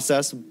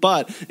process,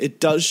 but it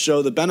does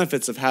show the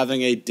benefits of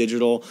having a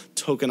digital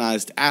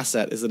tokenized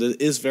asset, is that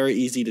it is very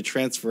easy to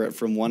transfer it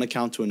from one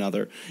account to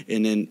another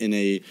in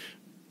a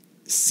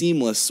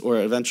seamless, or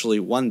eventually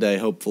one day,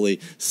 hopefully,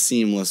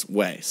 seamless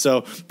way.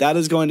 So that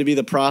is going to be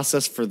the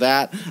process for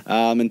that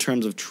in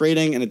terms of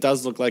trading, and it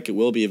does look like it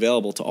will be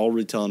available to all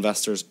retail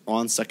investors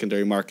on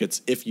secondary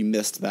markets if you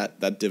missed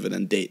that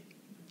dividend date.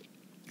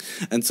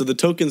 And so the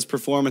token's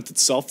performance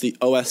itself, the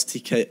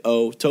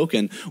OSTKO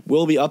token,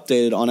 will be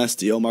updated on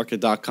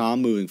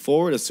SDOmarket.com moving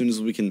forward as soon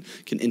as we can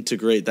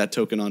integrate that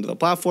token onto the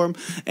platform.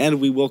 And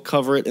we will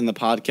cover it in the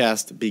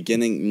podcast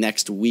beginning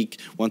next week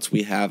once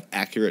we have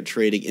accurate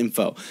trading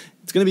info.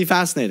 It's going to be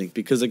fascinating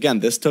because,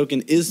 again, this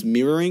token is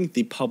mirroring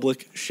the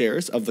public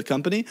shares of the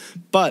company.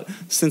 But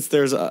since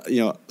there's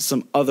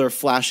some other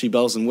flashy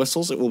bells and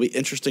whistles, it will be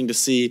interesting to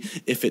see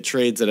if it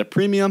trades at a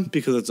premium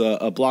because it's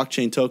a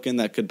blockchain token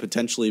that could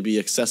potentially be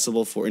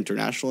accessible for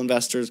international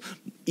investors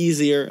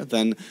easier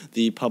than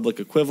the public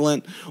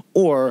equivalent,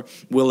 or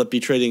will it be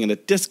trading at a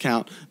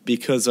discount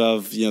because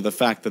of the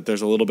fact that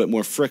there's a little bit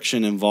more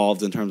friction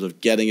involved in terms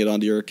of getting it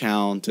onto your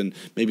account, and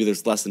maybe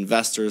there's less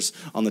investors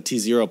on the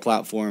T0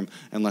 platform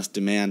and less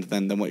demand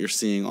than what you're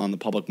seeing on the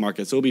public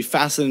market. So it'll be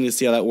fascinating to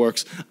see how that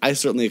works. I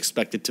certainly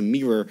expect it to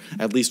mirror,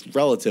 at least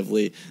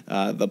relatively,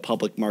 the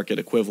public market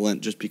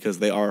equivalent, just because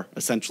they are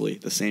essentially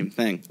the same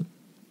thing.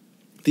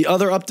 The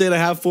other update I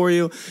have for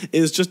you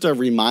is just a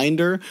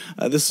reminder.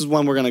 This is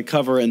one we're going to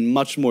cover in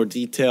much more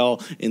detail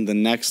in the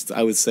next,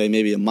 I would say,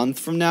 maybe a month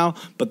from now.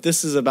 But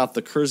this is about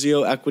the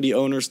Curzio Equity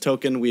Owners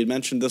Token. We had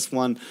mentioned this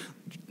one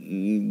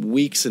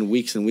weeks and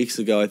weeks and weeks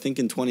ago. I think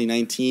in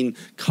 2019,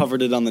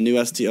 covered it on the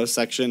new STO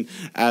section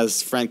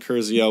as Frank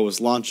Curzio was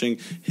launching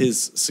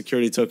his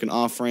security token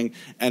offering,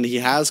 and he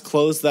has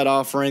closed that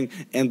offering,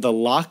 and the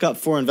lockup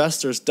for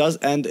investors does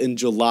end in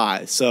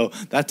July. So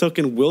that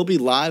token will be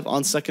live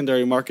on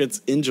secondary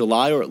markets in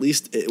July, or at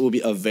least it will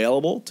be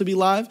available to be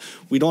live.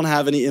 We don't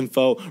have any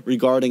info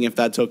regarding if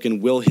that token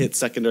will hit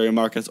secondary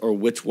markets or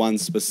which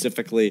ones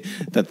specifically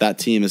that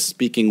team is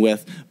speaking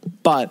with,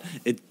 but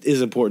it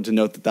is important to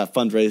note that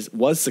fundraise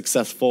was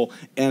successful,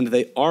 and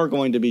they are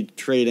going to be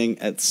trading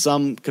at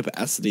some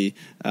capacity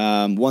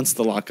once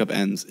the lockup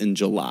ends in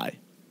July.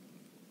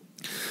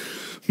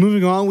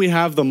 Moving on, we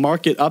have the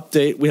market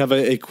update. We have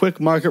a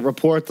quick market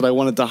report that I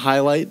wanted to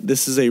highlight.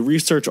 This is a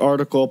research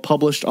article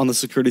published on the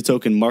Security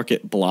Token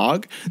Market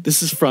blog.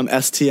 This is from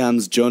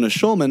STM's Jonah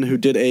Schulman, who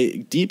did a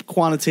deep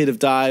quantitative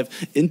dive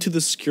into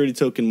the security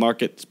token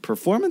market's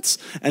performance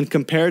and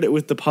compared it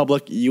with the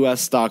public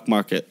U.S. stock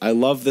market. I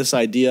love this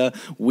idea.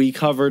 We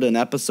covered an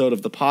episode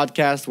of the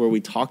podcast where we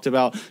talked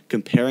about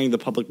comparing the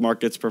public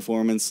market's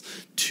performance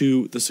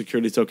to the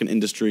security token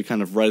industry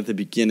kind of right at the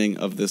beginning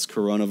of this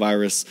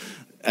coronavirus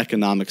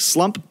economic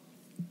slump.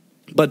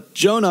 But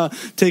Jonah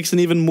takes an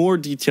even more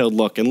detailed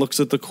look and looks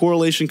at the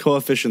correlation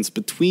coefficients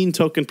between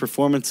token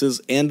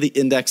performances and the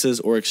indexes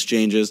or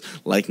exchanges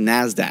like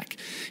NASDAQ.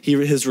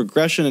 His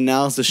regression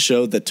analysis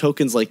showed that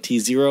tokens like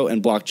T0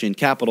 and Blockchain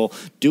Capital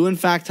do in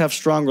fact have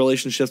strong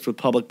relationships with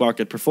public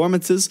market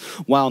performances,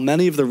 while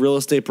many of the real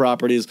estate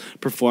properties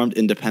performed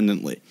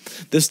independently.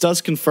 This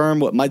does confirm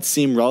what might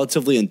seem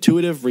relatively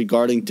intuitive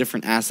regarding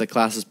different asset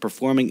classes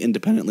performing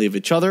independently of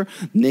each other,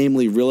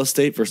 namely real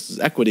estate versus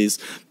equities,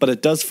 but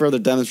it does further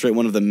demonstrate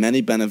one of the many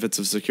benefits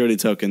of security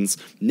tokens,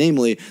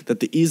 namely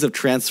that the ease of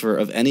transfer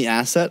of any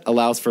asset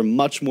allows for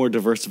much more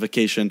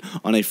diversification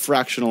on a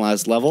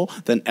fractionalized level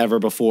than ever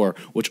before,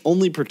 which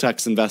only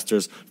protects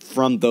investors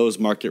from those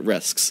market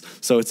risks.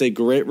 So it's a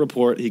great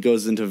report. He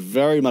goes into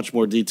very much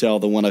more detail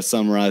than what I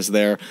summarized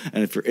there,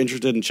 and if you're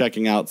interested in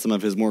checking out some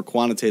of his more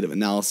quantitative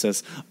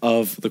analysis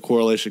of the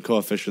correlation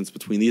coefficients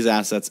between these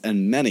assets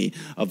and many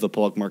of the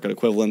public market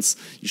equivalents,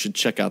 you should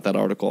check out that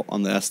article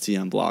on the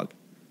STM blog.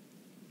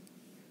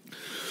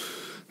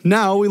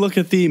 Now we look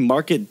at the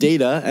market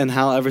data and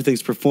how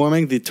everything's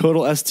performing. The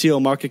total STO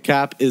market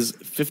cap is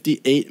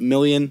 58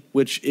 million,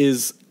 which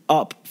is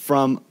up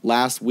from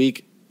last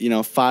week,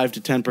 5 to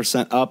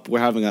 10% up. We're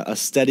having a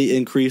steady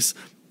increase,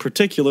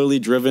 particularly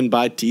driven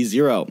by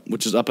T0,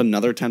 which is up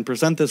another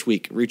 10% this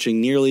week,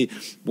 reaching nearly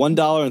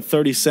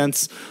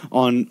 $1.30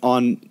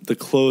 on the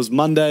close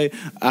Monday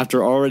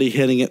after already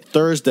hitting it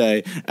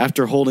Thursday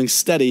after holding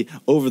steady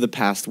over the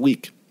past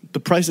week. The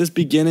price is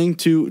beginning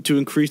to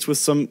increase with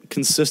some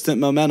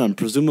consistent momentum,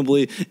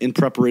 presumably in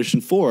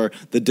preparation for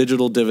the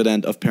digital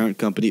dividend of parent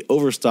company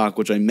Overstock,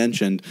 which I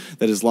mentioned,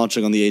 that is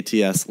launching on the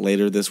ATS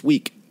later this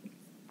week.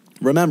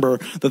 Remember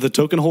that the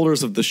token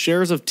holders of the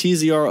shares of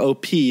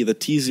TZROP, the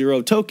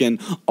T0 token,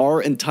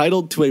 are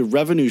entitled to a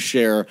revenue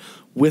share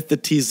with the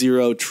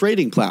T0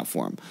 trading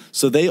platform.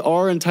 So they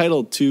are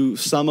entitled to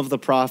some of the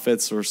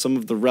profits or some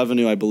of the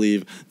revenue, I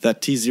believe,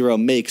 that T0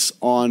 makes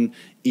on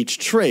each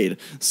trade.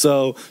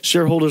 So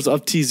shareholders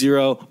of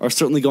T0 are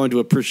certainly going to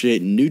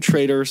appreciate new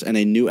traders and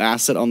a new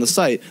asset on the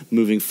site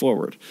moving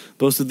forward.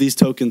 Both of these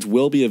tokens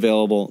will be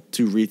available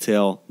to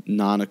retail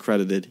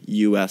non-accredited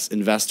U.S.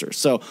 investors.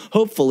 So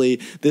hopefully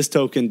this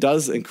token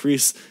does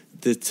increase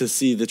to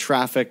see the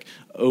traffic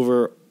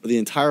over the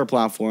entire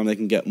platform. They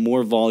can get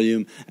more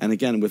volume, and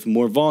again, with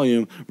more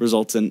volume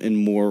results in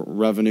more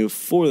revenue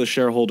for the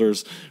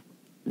shareholders,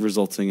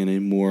 resulting in a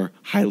more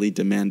highly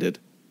demanded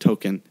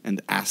token and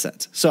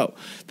asset. So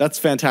that's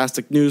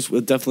fantastic news.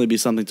 Would definitely be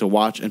something to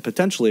watch, and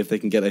potentially if they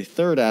can get a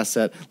third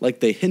asset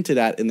like they hinted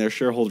at in their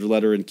shareholder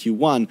letter in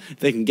Q1, if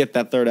they can get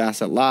that third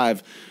asset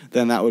live,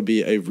 then that would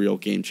be a real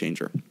game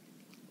changer.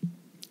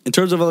 In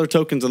terms of other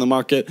tokens in the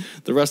market,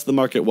 the rest of the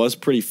market was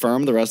pretty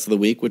firm the rest of the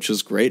week, which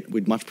is great.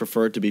 We'd much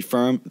prefer it to be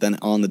firm than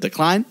on the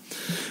decline.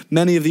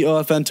 Many of the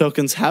OFN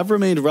tokens have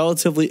remained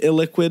relatively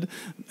illiquid,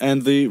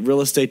 and the real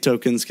estate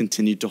tokens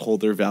continue to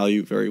hold their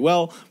value very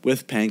well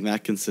with paying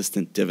that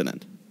consistent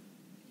dividend.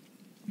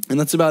 And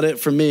that's about it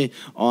for me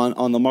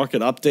on the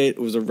market update.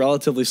 It was a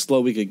relatively slow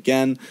week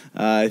again.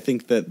 I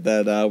think that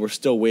we're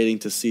still waiting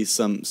to see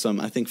some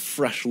I think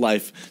fresh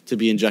life to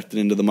be injected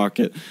into the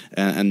market,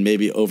 and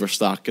maybe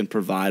Overstock can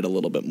provide a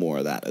little bit more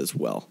of that as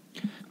well.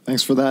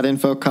 Thanks for that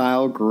info,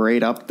 Kyle.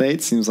 Great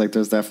update. Seems like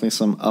there's definitely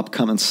some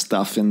upcoming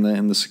stuff in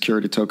the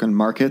security token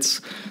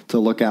markets to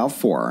look out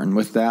for. And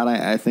with that,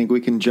 I think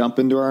we can jump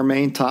into our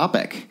main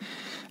topic.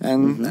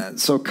 And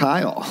so,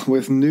 Kyle,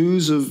 with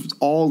news of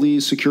all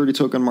these security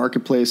token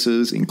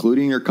marketplaces,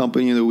 including your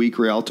company of the week,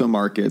 Rialto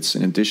Markets,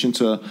 in addition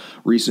to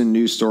recent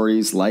news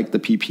stories like the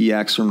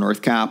PPX from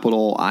North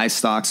Capital,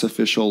 iStock's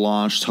official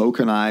launch,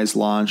 Tokenize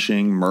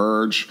launching,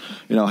 Merge,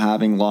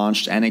 having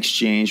launched,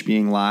 NExchange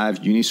being live,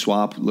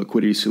 Uniswap,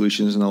 liquidity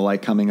solutions, and the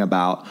like coming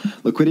about,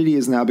 liquidity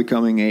is now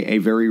becoming a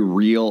very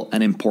real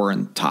and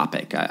important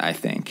topic, I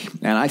think.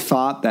 And I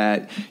thought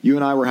that you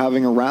and I were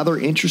having a rather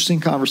interesting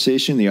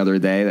conversation the other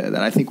day that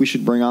I think we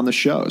should bring on the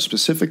show.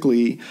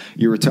 Specifically,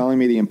 you were telling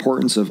me the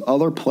importance of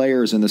other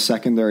players in the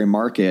secondary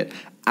market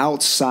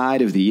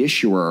outside of the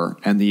issuer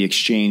and the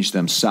exchange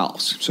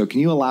themselves. So can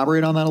you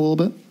elaborate on that a little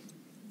bit?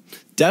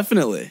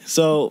 Definitely.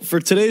 So for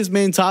today's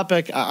main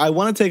topic, I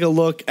want to take a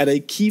look at a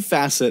key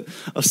facet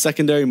of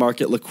secondary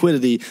market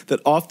liquidity that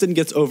often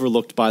gets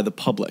overlooked by the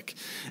public.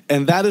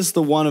 And that is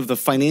the one of the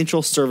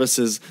financial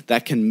services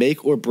that can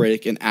make or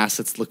break an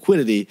asset's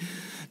liquidity,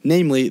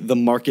 namely the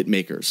market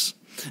makers.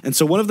 And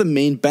so one of the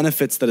main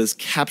benefits that has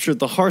captured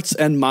the hearts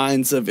and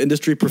minds of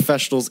industry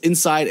professionals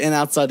inside and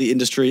outside the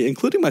industry,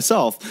 including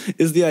myself,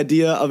 is the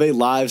idea of a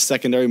live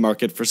secondary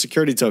market for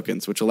security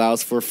tokens, which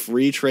allows for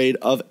free trade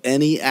of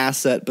any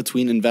asset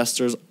between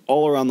investors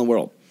all around the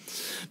world.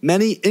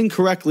 Many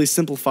incorrectly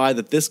simplify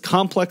that this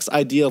complex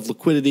idea of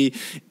liquidity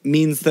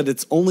means that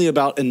it's only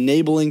about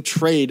enabling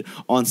trade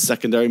on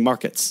secondary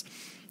markets.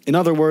 In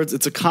other words,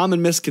 it's a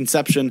common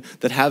misconception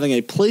that having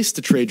a place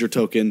to trade your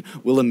token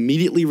will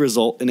immediately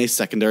result in a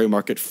secondary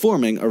market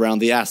forming around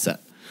the asset.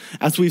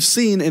 As we've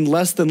seen in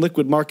less than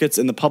liquid markets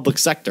in the public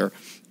sector,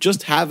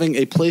 just having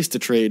a place to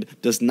trade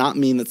does not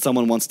mean that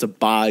someone wants to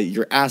buy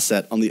your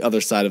asset on the other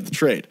side of the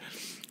trade.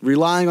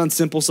 Relying on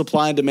simple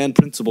supply and demand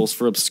principles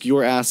for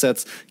obscure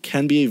assets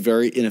can be a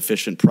very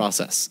inefficient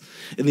process.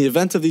 In the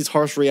event of these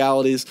harsh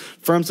realities,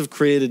 firms have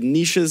created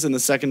niches in the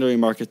secondary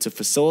market to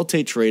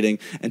facilitate trading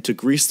and to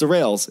grease the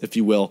rails, if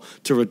you will,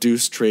 to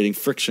reduce trading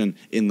friction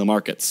in the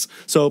markets.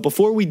 So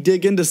before we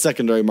dig into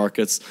secondary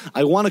markets,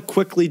 I want to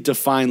quickly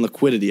define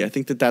liquidity. I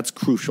think that that's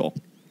crucial.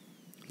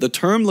 The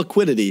term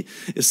liquidity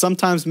is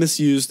sometimes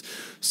misused,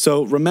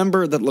 so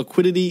remember that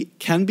liquidity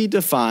can be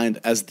defined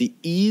as the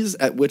ease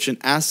at which an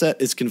asset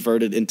is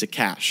converted into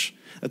cash.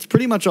 That's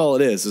pretty much all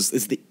it is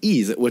the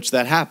ease at which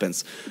that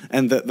happens.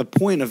 And the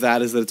point of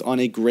that is that it's on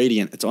a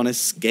gradient, it's on a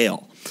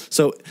scale.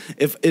 So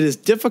if it is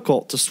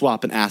difficult to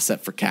swap an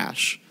asset for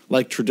cash,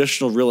 like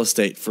traditional real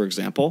estate, for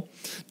example,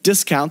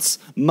 discounts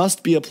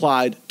must be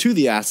applied to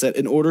the asset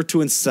in order to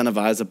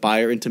incentivize a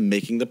buyer into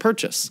making the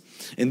purchase.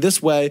 In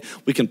this way,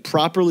 we can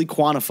properly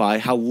quantify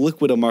how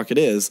liquid a market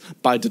is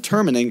by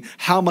determining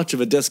how much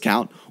of a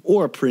discount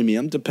or a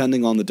premium,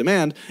 depending on the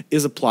demand,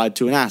 is applied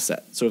to an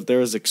asset. So if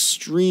there is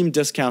extreme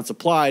discounts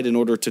applied in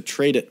order to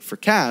trade it for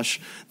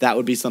cash, that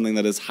would be something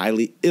that is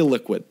highly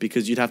illiquid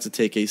because you'd have to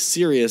take a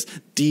serious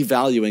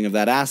devaluing of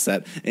that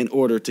asset in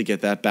order to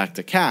get that back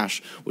to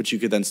cash, which you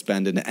could then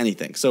spend into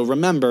anything. So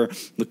remember,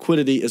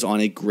 liquidity is on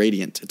a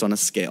gradient. It's on a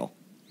scale.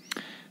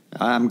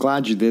 I'm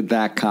glad you did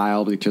that,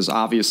 Kyle, because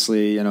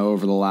obviously,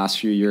 over the last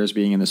few years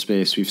being in the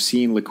space, we've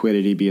seen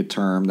liquidity be a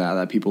term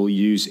that people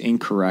use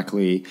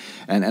incorrectly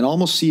and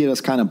almost see it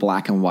as kind of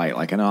black and white,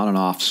 like an on and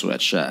off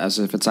switch, as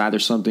if it's either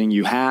something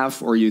you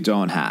have or you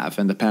don't have,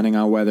 and depending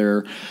on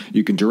whether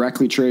you can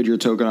directly trade your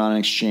token on an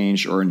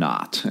exchange or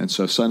not. And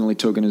so suddenly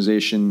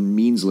tokenization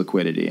means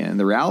liquidity. And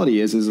the reality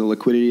is that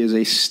liquidity is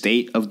a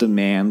state of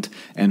demand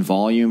and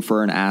volume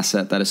for an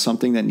asset that is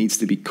something that needs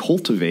to be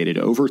cultivated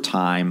over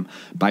time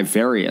by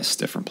various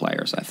different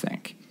players, I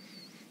think.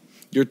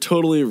 You're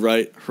totally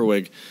right,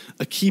 Herwig.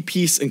 A key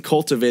piece in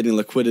cultivating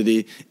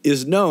liquidity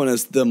is known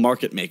as the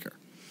market maker.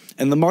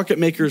 And the market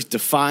makers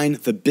define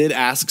the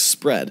bid-ask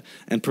spread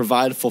and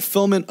provide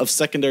fulfillment of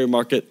secondary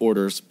market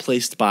orders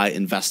placed by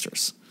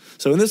investors.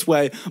 So in this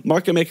way,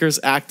 market makers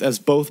act as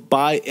both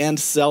buy and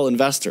sell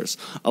investors,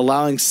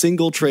 allowing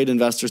single trade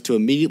investors to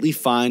immediately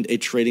find a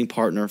trading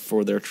partner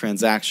for their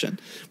transaction,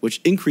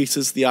 which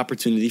increases the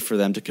opportunity for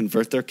them to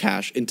convert their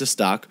cash into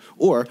stock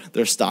or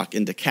their stock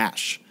into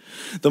cash.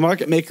 The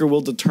market maker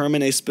will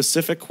determine a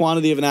specific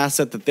quantity of an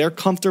asset that they're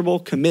comfortable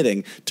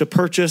committing to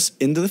purchase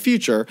into the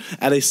future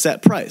at a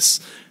set price,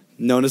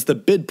 known as the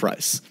bid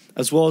price,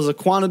 as well as a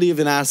quantity of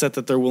an asset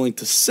that they're willing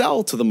to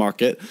sell to the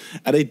market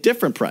at a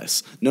different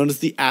price, known as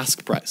the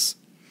ask price.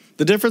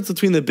 The difference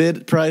between the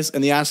bid price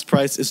and the ask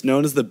price is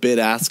known as the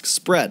bid-ask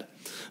spread.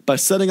 By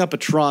setting up a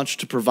tranche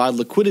to provide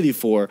liquidity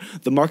for,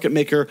 the market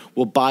maker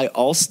will buy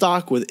all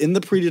stock within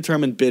the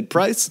predetermined bid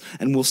price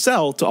and will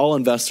sell to all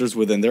investors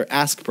within their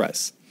ask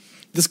price.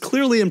 This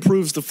clearly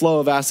improves the flow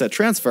of asset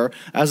transfer,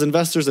 as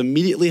investors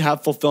immediately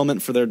have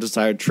fulfillment for their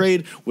desired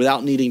trade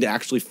without needing to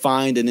actually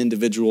find an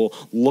individual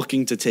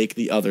looking to take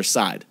the other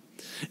side.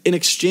 In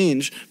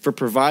exchange for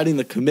providing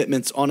the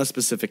commitments on a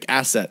specific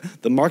asset,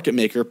 the market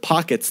maker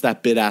pockets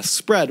that bid-ask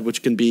spread,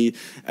 which can be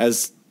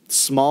as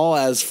small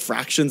as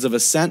fractions of a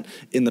cent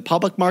in the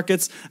public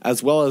markets,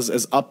 as well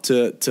as up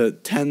to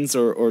tens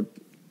or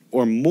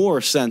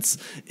more cents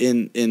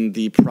in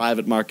the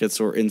private markets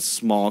or in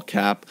small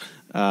cap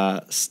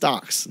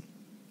stocks.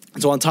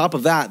 So on top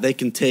of that, they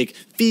can take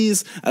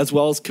fees as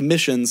well as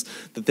commissions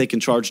that they can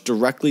charge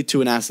directly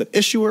to an asset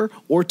issuer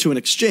or to an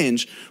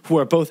exchange, who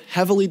are both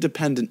heavily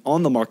dependent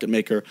on the market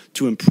maker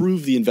to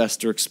improve the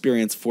investor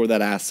experience for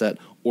that asset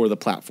or the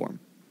platform.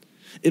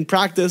 In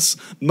practice,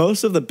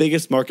 most of the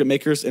biggest market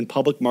makers in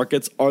public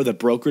markets are the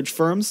brokerage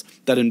firms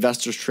that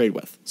investors trade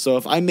with. So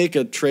if I make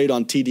a trade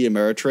on TD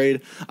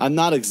Ameritrade, I'm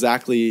not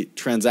exactly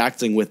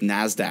transacting with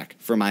NASDAQ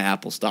for my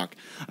Apple stock.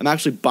 I'm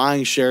actually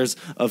buying shares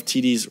of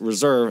TD's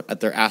reserve at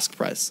their ask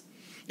price.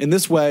 In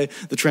this way,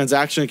 the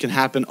transaction can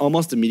happen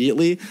almost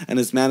immediately and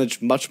is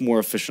managed much more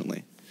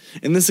efficiently.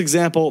 In this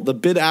example, the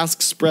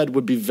bid-ask spread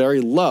would be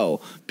very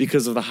low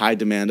because of the high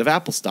demand of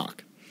Apple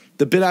stock.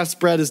 The bid-ask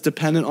spread is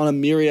dependent on a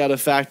myriad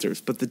of factors,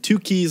 but the two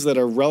keys that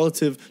are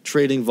relative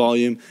trading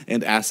volume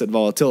and asset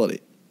volatility.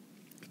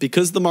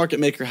 Because the market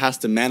maker has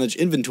to manage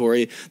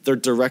inventory, they're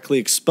directly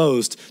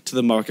exposed to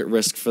the market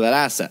risk for that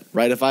asset,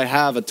 right? If I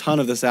have a ton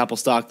of this Apple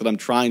stock that I'm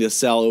trying to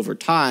sell over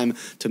time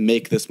to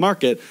make this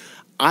market,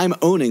 I'm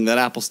owning that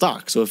Apple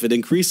stock. So if it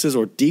increases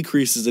or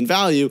decreases in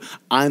value,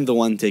 I'm the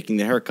one taking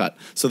the haircut.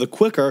 So the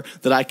quicker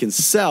that I can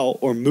sell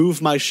or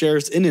move my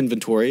shares in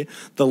inventory,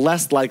 the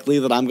less likely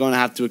that I'm going to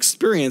have to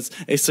experience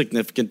a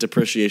significant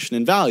depreciation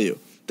in value.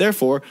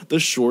 Therefore, the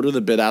shorter the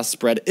bid-ask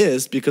spread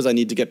is, because I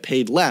need to get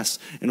paid less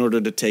in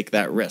order to take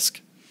that risk.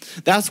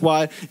 That's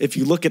why if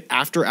you look at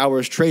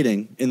after-hours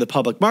trading in the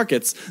public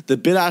markets, the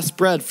bid-ask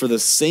spread for the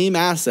same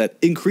asset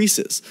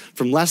increases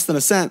from less than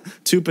a cent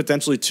to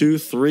potentially 2,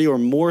 3, or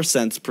more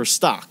cents per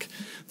stock.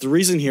 The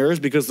reason here is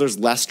because there's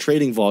less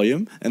trading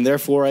volume and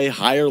therefore a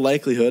higher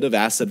likelihood of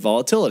asset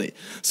volatility.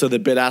 So the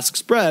bid-ask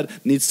spread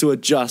needs to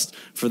adjust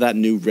for that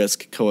new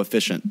risk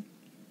coefficient.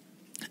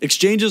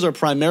 Exchanges are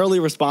primarily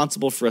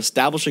responsible for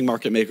establishing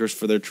market makers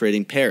for their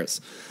trading pairs.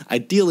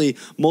 Ideally,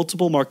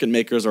 multiple market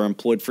makers are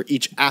employed for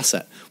each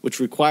asset, which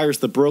requires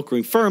the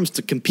brokering firms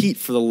to compete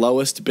for the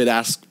lowest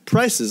bid-ask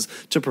prices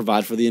to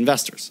provide for the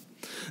investors.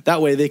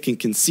 That way, they can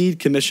concede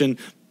commission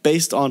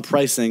based on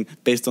pricing,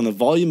 based on the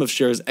volume of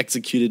shares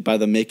executed by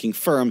the making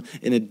firm,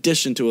 in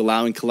addition to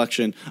allowing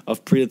collection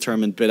of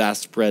predetermined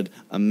bid-ask spread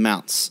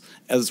amounts,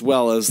 as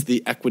well as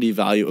the equity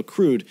value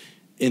accrued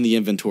in the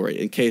inventory.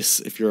 In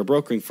case, if you're a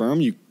brokering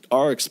firm, you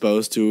are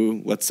exposed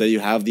to, let's say you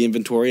have the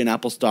inventory and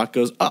Apple stock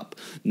goes up.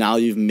 Now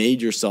you've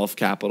made yourself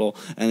capital,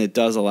 and it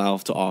does allow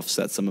to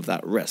offset some of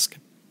that risk.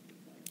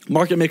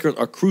 Market makers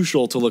are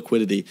crucial to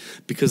liquidity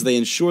because they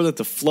ensure that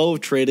the flow of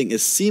trading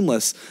is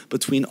seamless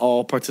between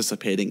all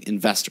participating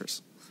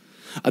investors.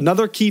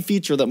 Another key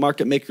feature that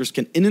market makers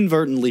can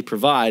inadvertently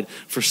provide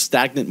for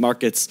stagnant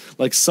markets,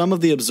 like some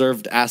of the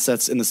observed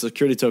assets in the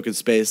security token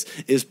space,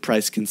 is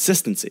price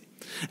consistency.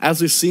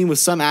 As we've seen with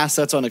some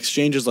assets on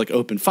exchanges like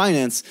Open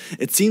Finance,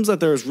 it seems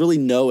that there is really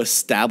no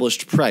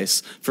established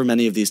price for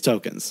many of these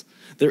tokens.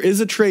 There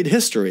is a trade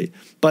history,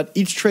 but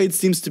each trade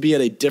seems to be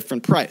at a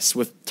different price,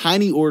 with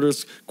tiny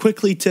orders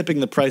quickly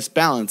tipping the price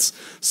balance.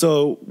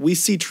 So we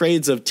see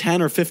trades of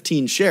 10 or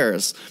 15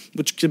 shares,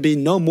 which could be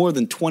no more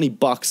than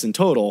 $20 in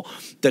total,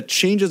 that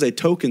changes a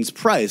token's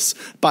price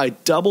by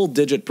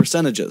double-digit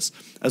percentages,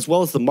 as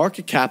well as the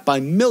market cap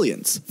by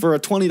millions for a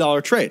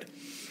 $20 trade.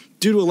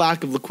 Due to a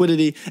lack of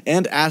liquidity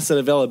and asset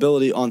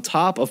availability on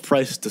top of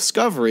price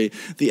discovery,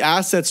 the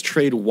assets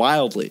trade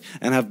wildly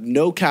and have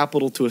no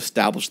capital to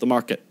establish the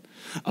market.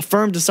 A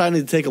firm deciding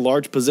to take a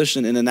large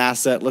position in an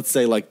asset, let's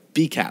say like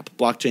BCAP,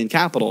 Blockchain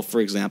Capital, for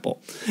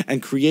example,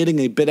 and creating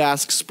a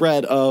bid-ask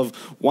spread of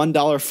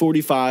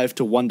 $1.45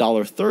 to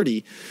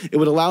 $1.30, it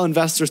would allow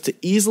investors to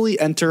easily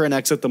enter and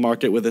exit the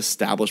market with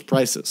established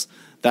prices.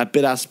 That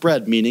bid-ask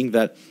spread meaning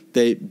that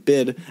they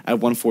bid at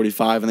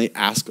 $1.45 and they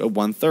ask at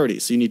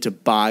 $1.30. So you need to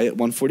buy at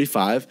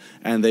 $1.45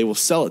 and they will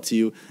sell it to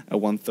you at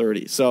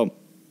 $1.30. So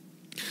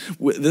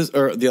this,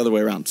 or the other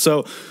way around.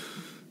 So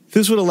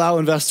This would allow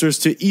investors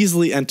to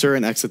easily enter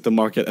and exit the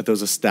market at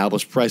those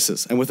established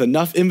prices. And with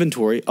enough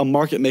inventory, a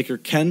market maker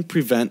can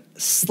prevent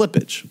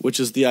slippage, which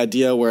is the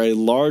idea where a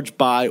large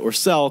buy or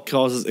sell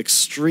causes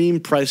extreme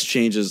price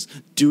changes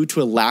due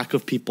to a lack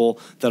of people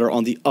that are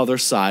on the other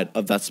side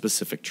of that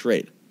specific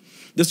trade.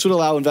 This would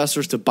allow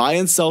investors to buy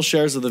and sell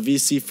shares of the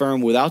VC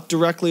firm without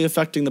directly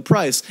affecting the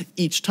price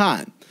each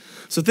time.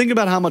 So think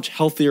about how much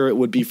healthier it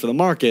would be for the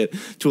market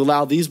to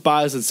allow these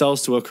buys and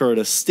sells to occur at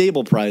a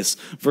stable price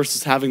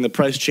versus having the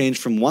price change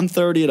from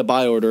 130 at a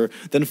buy order,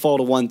 then fall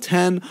to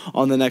 110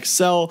 on the next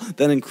sell,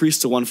 then increase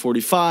to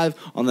 145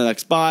 on the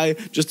next buy,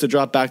 just to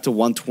drop back to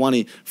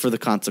 120 for the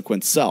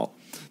consequent sell.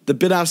 The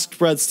bid-ask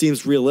spread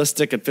seems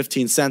realistic at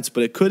 15 cents,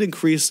 but it could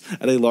increase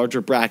at a larger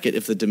bracket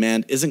if the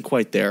demand isn't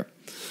quite there.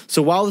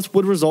 So while this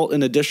would result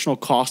in additional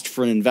cost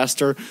for an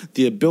investor,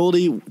 the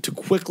ability to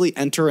quickly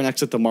enter and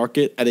exit the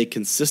market at a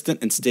consistent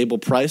and stable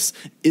price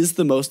is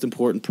the most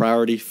important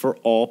priority for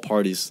all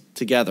parties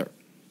together.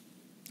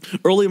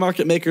 Early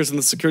market makers in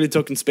the security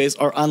token space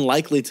are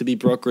unlikely to be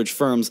brokerage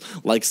firms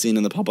like seen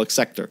in the public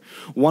sector.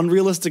 One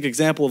realistic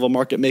example of a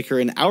market maker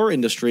in our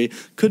industry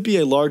could be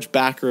a large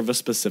backer of a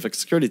specific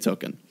security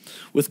token.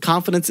 With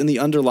confidence in the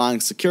underlying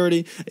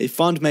security, a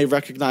fund may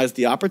recognize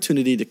the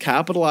opportunity to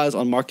capitalize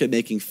on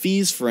market-making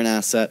fees for an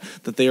asset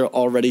that they are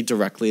already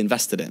directly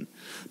invested in.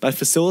 By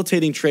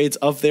facilitating trades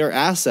of their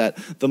asset,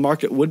 the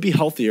market would be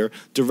healthier,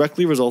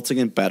 directly resulting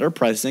in better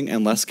pricing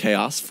and less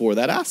chaos for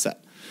that asset.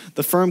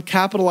 The firm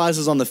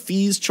capitalizes on the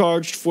fees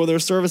charged for their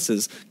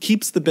services,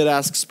 keeps the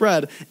bid-ask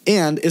spread,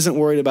 and isn't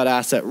worried about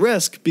asset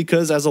risk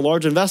because, as a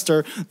large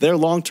investor, their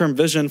long-term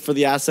vision for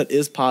the asset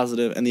is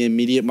positive and the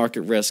immediate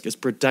market risk is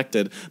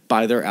protected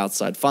by their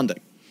outside funding.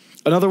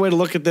 Another way to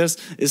look at this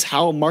is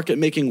how market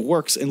making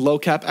works in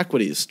low-cap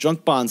equities,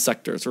 junk bond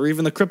sectors, or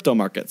even the crypto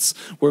markets,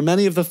 where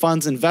many of the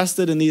funds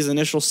invested in these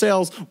initial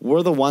sales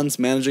were the ones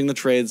managing the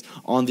trades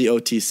on the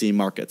OTC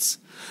markets.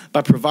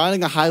 By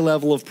providing a high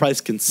level of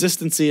price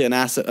consistency and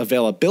asset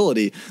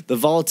availability, the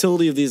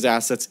volatility of these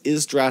assets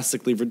is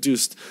drastically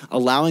reduced,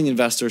 allowing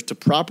investors to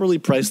properly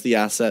price the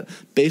asset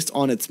based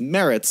on its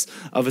merits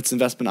of its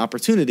investment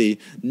opportunity,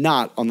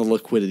 not on the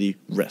liquidity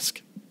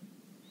risk.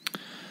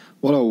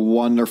 What a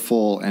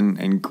wonderful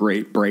and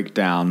great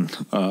breakdown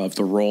of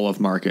the role of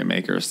market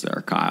makers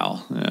there,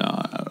 Kyle.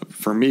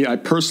 For me, I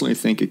personally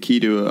think a key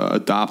to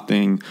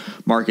adopting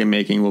market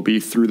making will be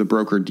through the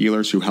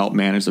broker-dealers who help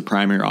manage the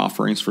primary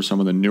offerings for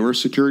some of the newer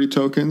security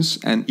tokens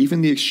and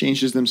even the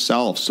exchanges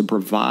themselves to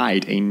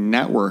provide a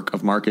network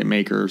of market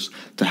makers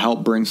to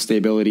help bring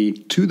stability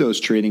to those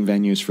trading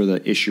venues for the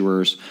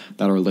issuers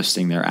that are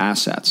listing their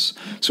assets.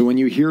 So when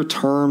you hear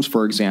terms,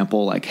 for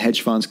example, like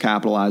hedge funds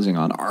capitalizing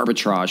on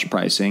arbitrage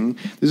pricing,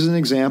 this is an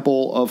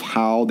example of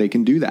how they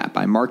can do that.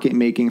 By market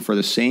making for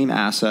the same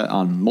asset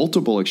on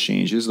multiple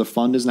exchanges, the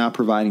fund is now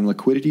providing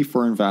liquidity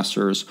for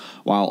investors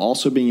while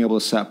also being able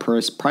to set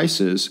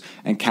prices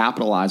and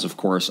capitalize, of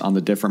course, on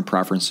the different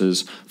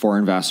preferences for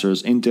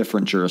investors in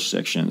different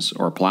jurisdictions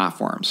or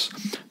platforms.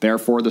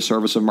 Therefore, the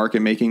service of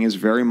market making is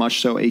very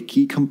much so a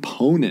key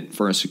component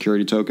for a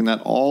security token that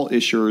all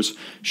issuers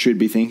should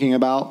be thinking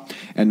about.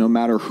 And no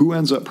matter who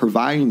ends up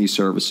providing these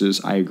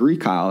services, I agree,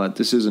 Kyle, that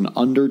this is an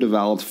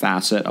underdeveloped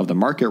facet of the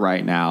market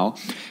right now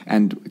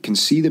and can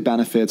see the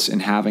benefits in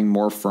having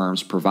more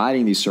firms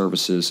providing these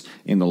services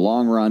in the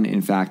long run.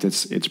 In fact,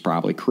 it's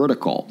probably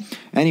critical.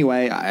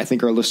 Anyway, I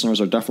think our listeners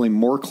are definitely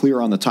more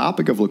clear on the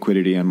topic of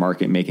liquidity and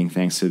market making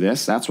thanks to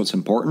this. That's what's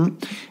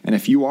important. And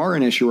if you are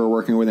an issuer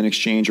working with an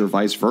exchange or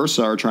vice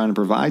versa or trying to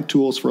provide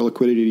tools for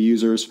liquidity to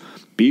users,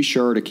 be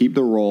sure to keep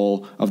the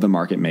role of the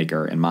market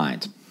maker in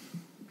mind.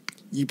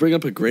 You bring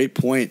up a great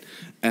point,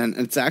 and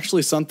it's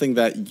actually something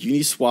that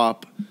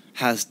Uniswap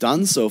has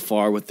done so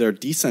far with their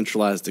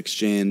decentralized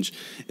exchange.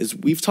 Is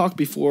we've talked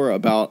before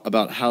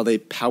about how they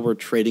power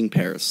trading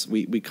pairs.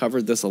 We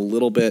covered this a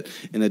little bit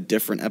in a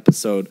different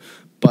episode,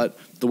 but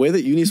the way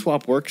that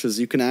Uniswap works is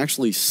you can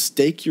actually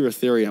stake your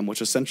Ethereum,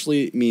 which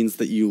essentially means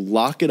that you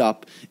lock it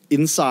up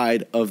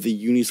inside of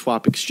the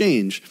Uniswap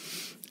exchange.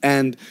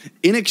 And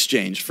in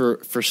exchange for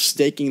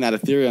staking that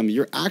Ethereum,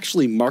 you're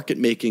actually market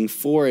making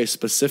for a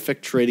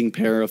specific trading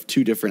pair of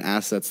two different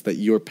assets that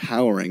you're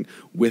powering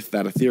with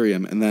that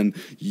Ethereum. And then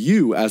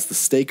you, as the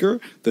staker,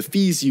 the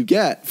fees you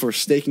get for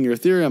staking your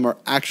Ethereum are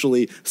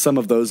actually some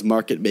of those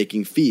market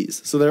making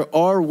fees. So there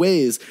are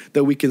ways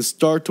that we can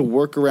start to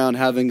work around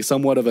having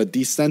somewhat of a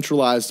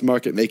decentralized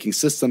market making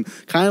system,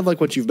 kind of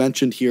like what you've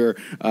mentioned here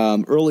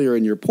earlier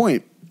in your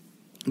point.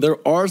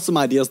 There are some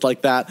ideas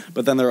like that,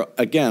 but then there,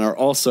 again,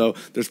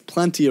 there's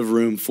plenty of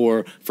room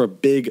for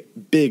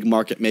big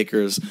market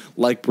makers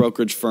like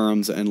brokerage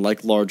firms and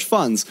like large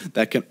funds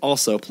that can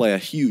also play a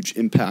huge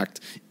impact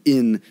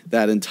in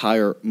that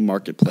entire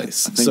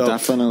marketplace. I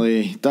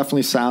think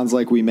definitely sounds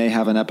like we may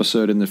have an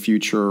episode in the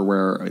future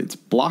where it's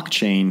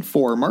blockchain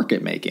for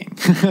market making.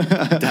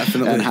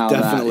 Definitely. And how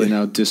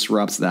that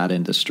disrupts that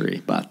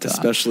industry. But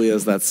especially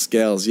as that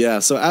scales. Yeah.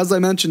 So as I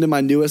mentioned in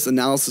my newest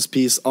analysis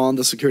piece on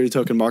the security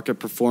token market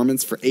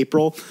performance for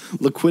April,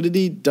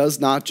 liquidity does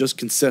not just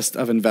consist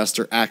of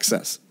investor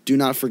access. Do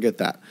not forget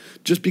that.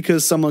 Just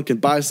because someone can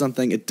buy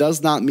something, it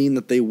does not mean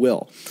that they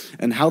will.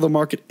 And how the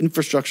market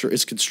infrastructure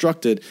is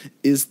constructed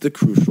is the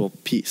crucial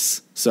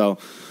piece. So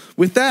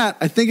with that,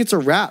 I think it's a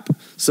wrap.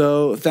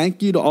 So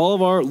thank you to all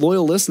of our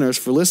loyal listeners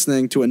for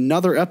listening to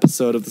another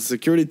episode of the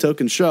Security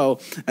Token Show,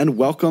 and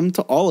welcome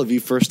to all of you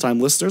first-time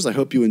listeners. I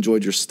hope you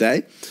enjoyed your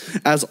stay.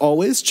 As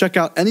always, check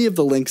out any of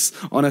the links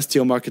on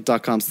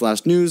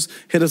stlmarket.com/news.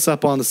 Hit us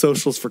up on the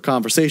socials for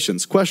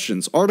conversations,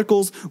 questions,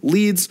 articles,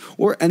 leads,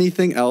 or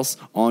anything else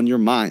on your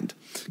mind.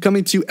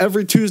 Coming to you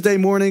every Tuesday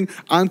morning,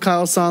 I'm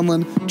Kyle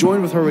Sonlin,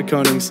 joined with Herwig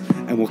Konings,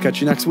 and we'll catch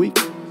you next week.